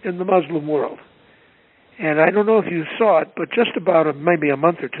rampant in the Muslim world. And I don't know if you saw it, but just about maybe a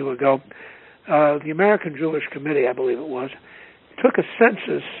month or two ago, the American Jewish Committee, I believe it was, took a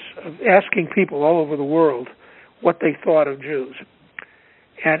census of asking people all over the world what they thought of Jews.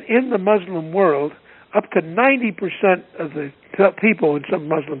 And in the Muslim world, up to 90% of the people in some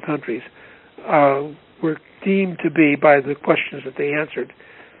Muslim countries were deemed to be, by the questions that they answered,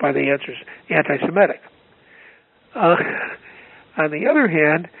 by the answers, anti-Semitic. On the other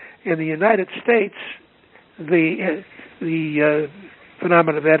hand, in the United States, the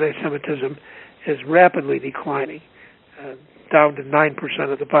phenomenon of anti-Semitism is rapidly declining, down to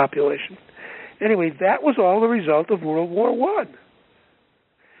 9% of the population. Anyway, that was all the result of World War I.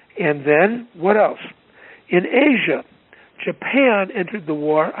 And then, what else? In Asia, Japan entered the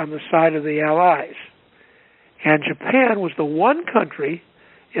war on the side of the Allies. And Japan was the one country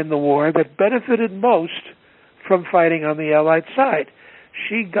in the war that benefited most from fighting on the Allied side.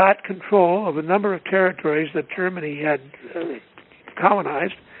 She got control of a number of territories that Germany had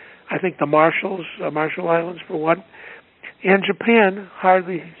colonized. I think the Marshall Islands for one. And Japan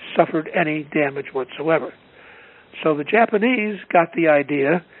hardly suffered any damage whatsoever. So the Japanese got the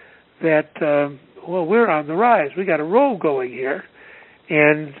idea that, we're on the rise. We got a roll going here,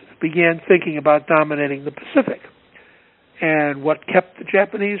 and began thinking about dominating the Pacific. And what kept the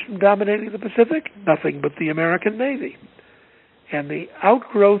Japanese from dominating the Pacific? Nothing but the American Navy. And the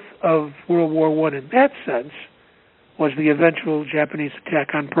outgrowth of World War I in that sense was the eventual Japanese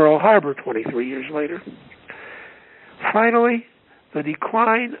attack on Pearl Harbor 23 years later. Finally, the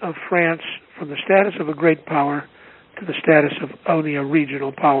decline of France from the status of a great power to the status of only a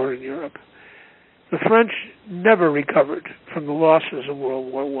regional power in Europe. The French never recovered from the losses of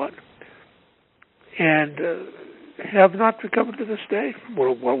World War I, and have not recovered to this day from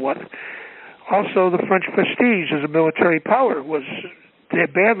World War I. Also, the French prestige as a military power was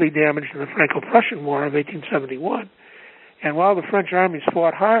badly damaged in the Franco-Prussian War of 1871. And while the French armies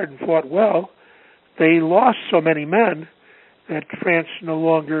fought hard and fought well, they lost so many men that France no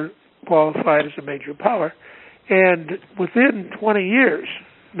longer qualified as a major power. And within 20 years,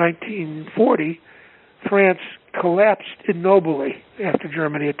 1940, France collapsed ignobly after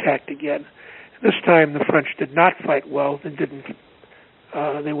Germany attacked again. This time the French did not fight well and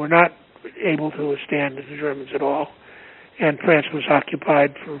they were not able to withstand the Germans at all. and France was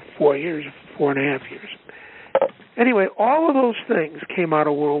occupied for 4.5 years. Anyway, all of those things came out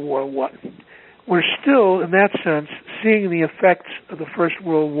of World War I. We're still, in that sense, seeing the effects of the First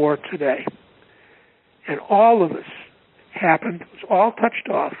World War today. And all of this happened, was all touched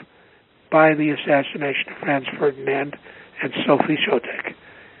off by the assassination of Franz Ferdinand and Sophie Chotek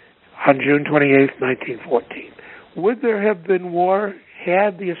on June 28, 1914. Would there have been war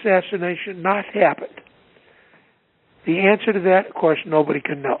had the assassination not happened? The answer to that, of course, nobody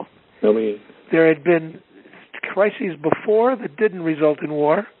can know. There had been crises before that didn't result in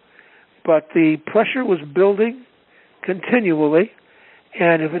war, but the pressure was building continually,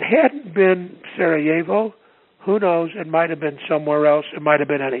 and if it hadn't been Sarajevo, who knows, it might have been somewhere else, it might have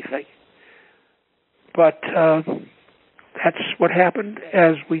been anything. But that's what happened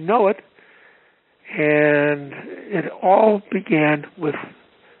as we know it, and it all began with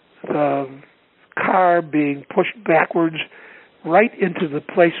the car being pushed backwards right into the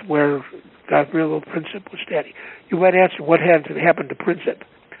place where Gavrilo Princip was standing. You might ask what had happened to Princip.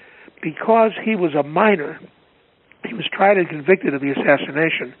 Because he was a minor, he was tried and convicted of the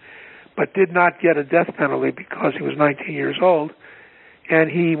assassination, but did not get a death penalty because he was 19 years old, and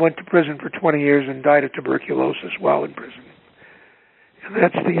he went to prison for 20 years and died of tuberculosis while in prison. And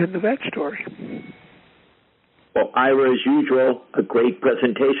that's the end of that story. Well, Ira, as usual, a great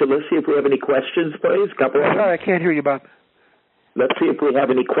presentation. Let's see if we have any questions, please. Sorry, I can't hear you, Bob. Let's see if we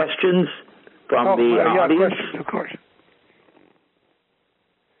have any questions from the audience. Questions, of course.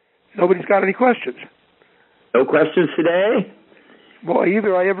 Nobody's got any questions. No questions today? Well,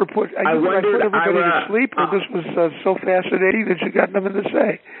 either I put everybody to sleep, or this was so fascinating that you got nothing to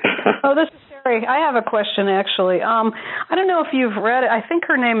say. Oh, this is Sherry. I have a question, actually. I don't know if you've read it. I think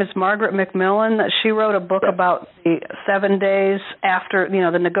her name is Margaret Macmillan. She wrote a book about the 7 days after,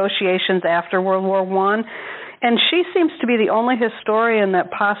 the negotiations after World War I. And she seems to be the only historian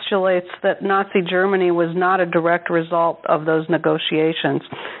that postulates that Nazi Germany was not a direct result of those negotiations.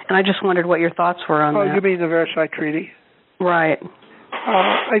 And I just wondered what your thoughts were on that. Oh, you mean the Versailles Treaty? Right.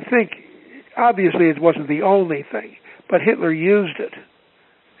 I think, obviously, it wasn't the only thing, but Hitler used it,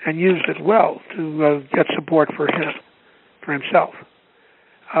 and used it well to get support for himself.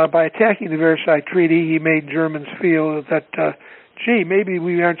 By attacking the Versailles Treaty, he made Germans feel that, maybe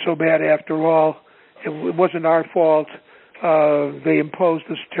we aren't so bad after all. It wasn't our fault. They imposed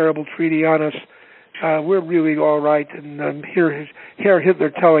this terrible treaty on us. We're really all right, and here Hitler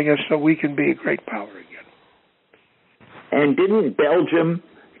telling us so we can be a great power again. And didn't Belgium,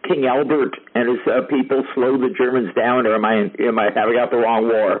 King Albert and his people slow the Germans down, or am I having out the wrong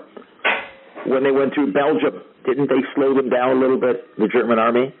war? When they went through Belgium, didn't they slow them down a little bit, the German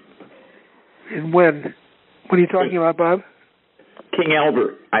army? And when? What are you talking about, Bob? King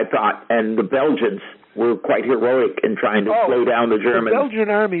Albert, I thought, and the Belgians were quite heroic in trying to slow down the Germans. The Belgian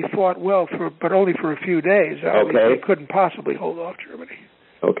army fought well, but only for a few days. They couldn't possibly hold off Germany.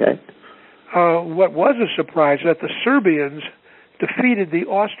 Okay. What was a surprise that the Serbians defeated the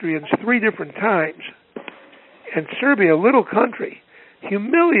Austrians 3 different times. And Serbia, a little country,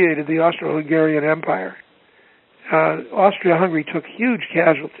 humiliated the Austro-Hungarian Empire. Austria-Hungary took huge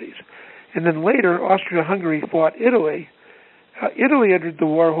casualties. And then later, Austria-Hungary fought Italy. Italy entered the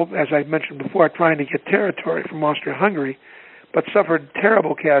war, as I mentioned before, trying to get territory from Austria-Hungary, but suffered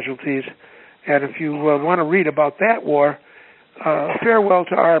terrible casualties. And if you want to read about that war, Farewell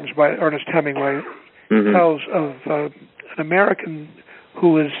to Arms by Ernest Hemingway tells of an American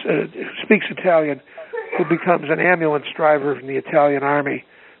who speaks Italian, who becomes an ambulance driver in the Italian army,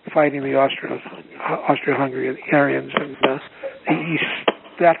 fighting the Austro-Hungarians and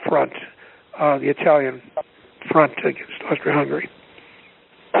that front, the Italian front against Austria-Hungary.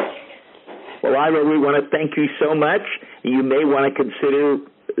 Well, Ira, we want to thank you so much. You may want to consider,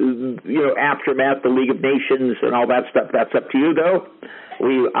 aftermath, the League of Nations and all that stuff. That's up to you, though.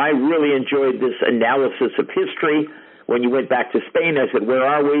 I really enjoyed this analysis of history. When you went back to Spain, I said, where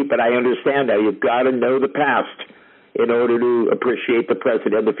are we? But I understand now you've got to know the past in order to appreciate the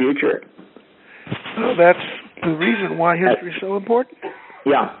present and the future. Well, that's the reason why history is so important.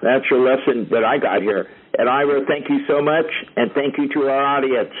 Yeah, that's your lesson that I got here. And Ira, thank you so much, and thank you to our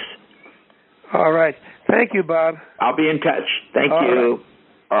audience. All right. Thank you, Bob. I'll be in touch. Thank you.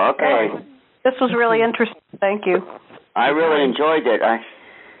 Right. Okay. This was really interesting. Thank you. I really enjoyed it.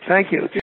 Thank you.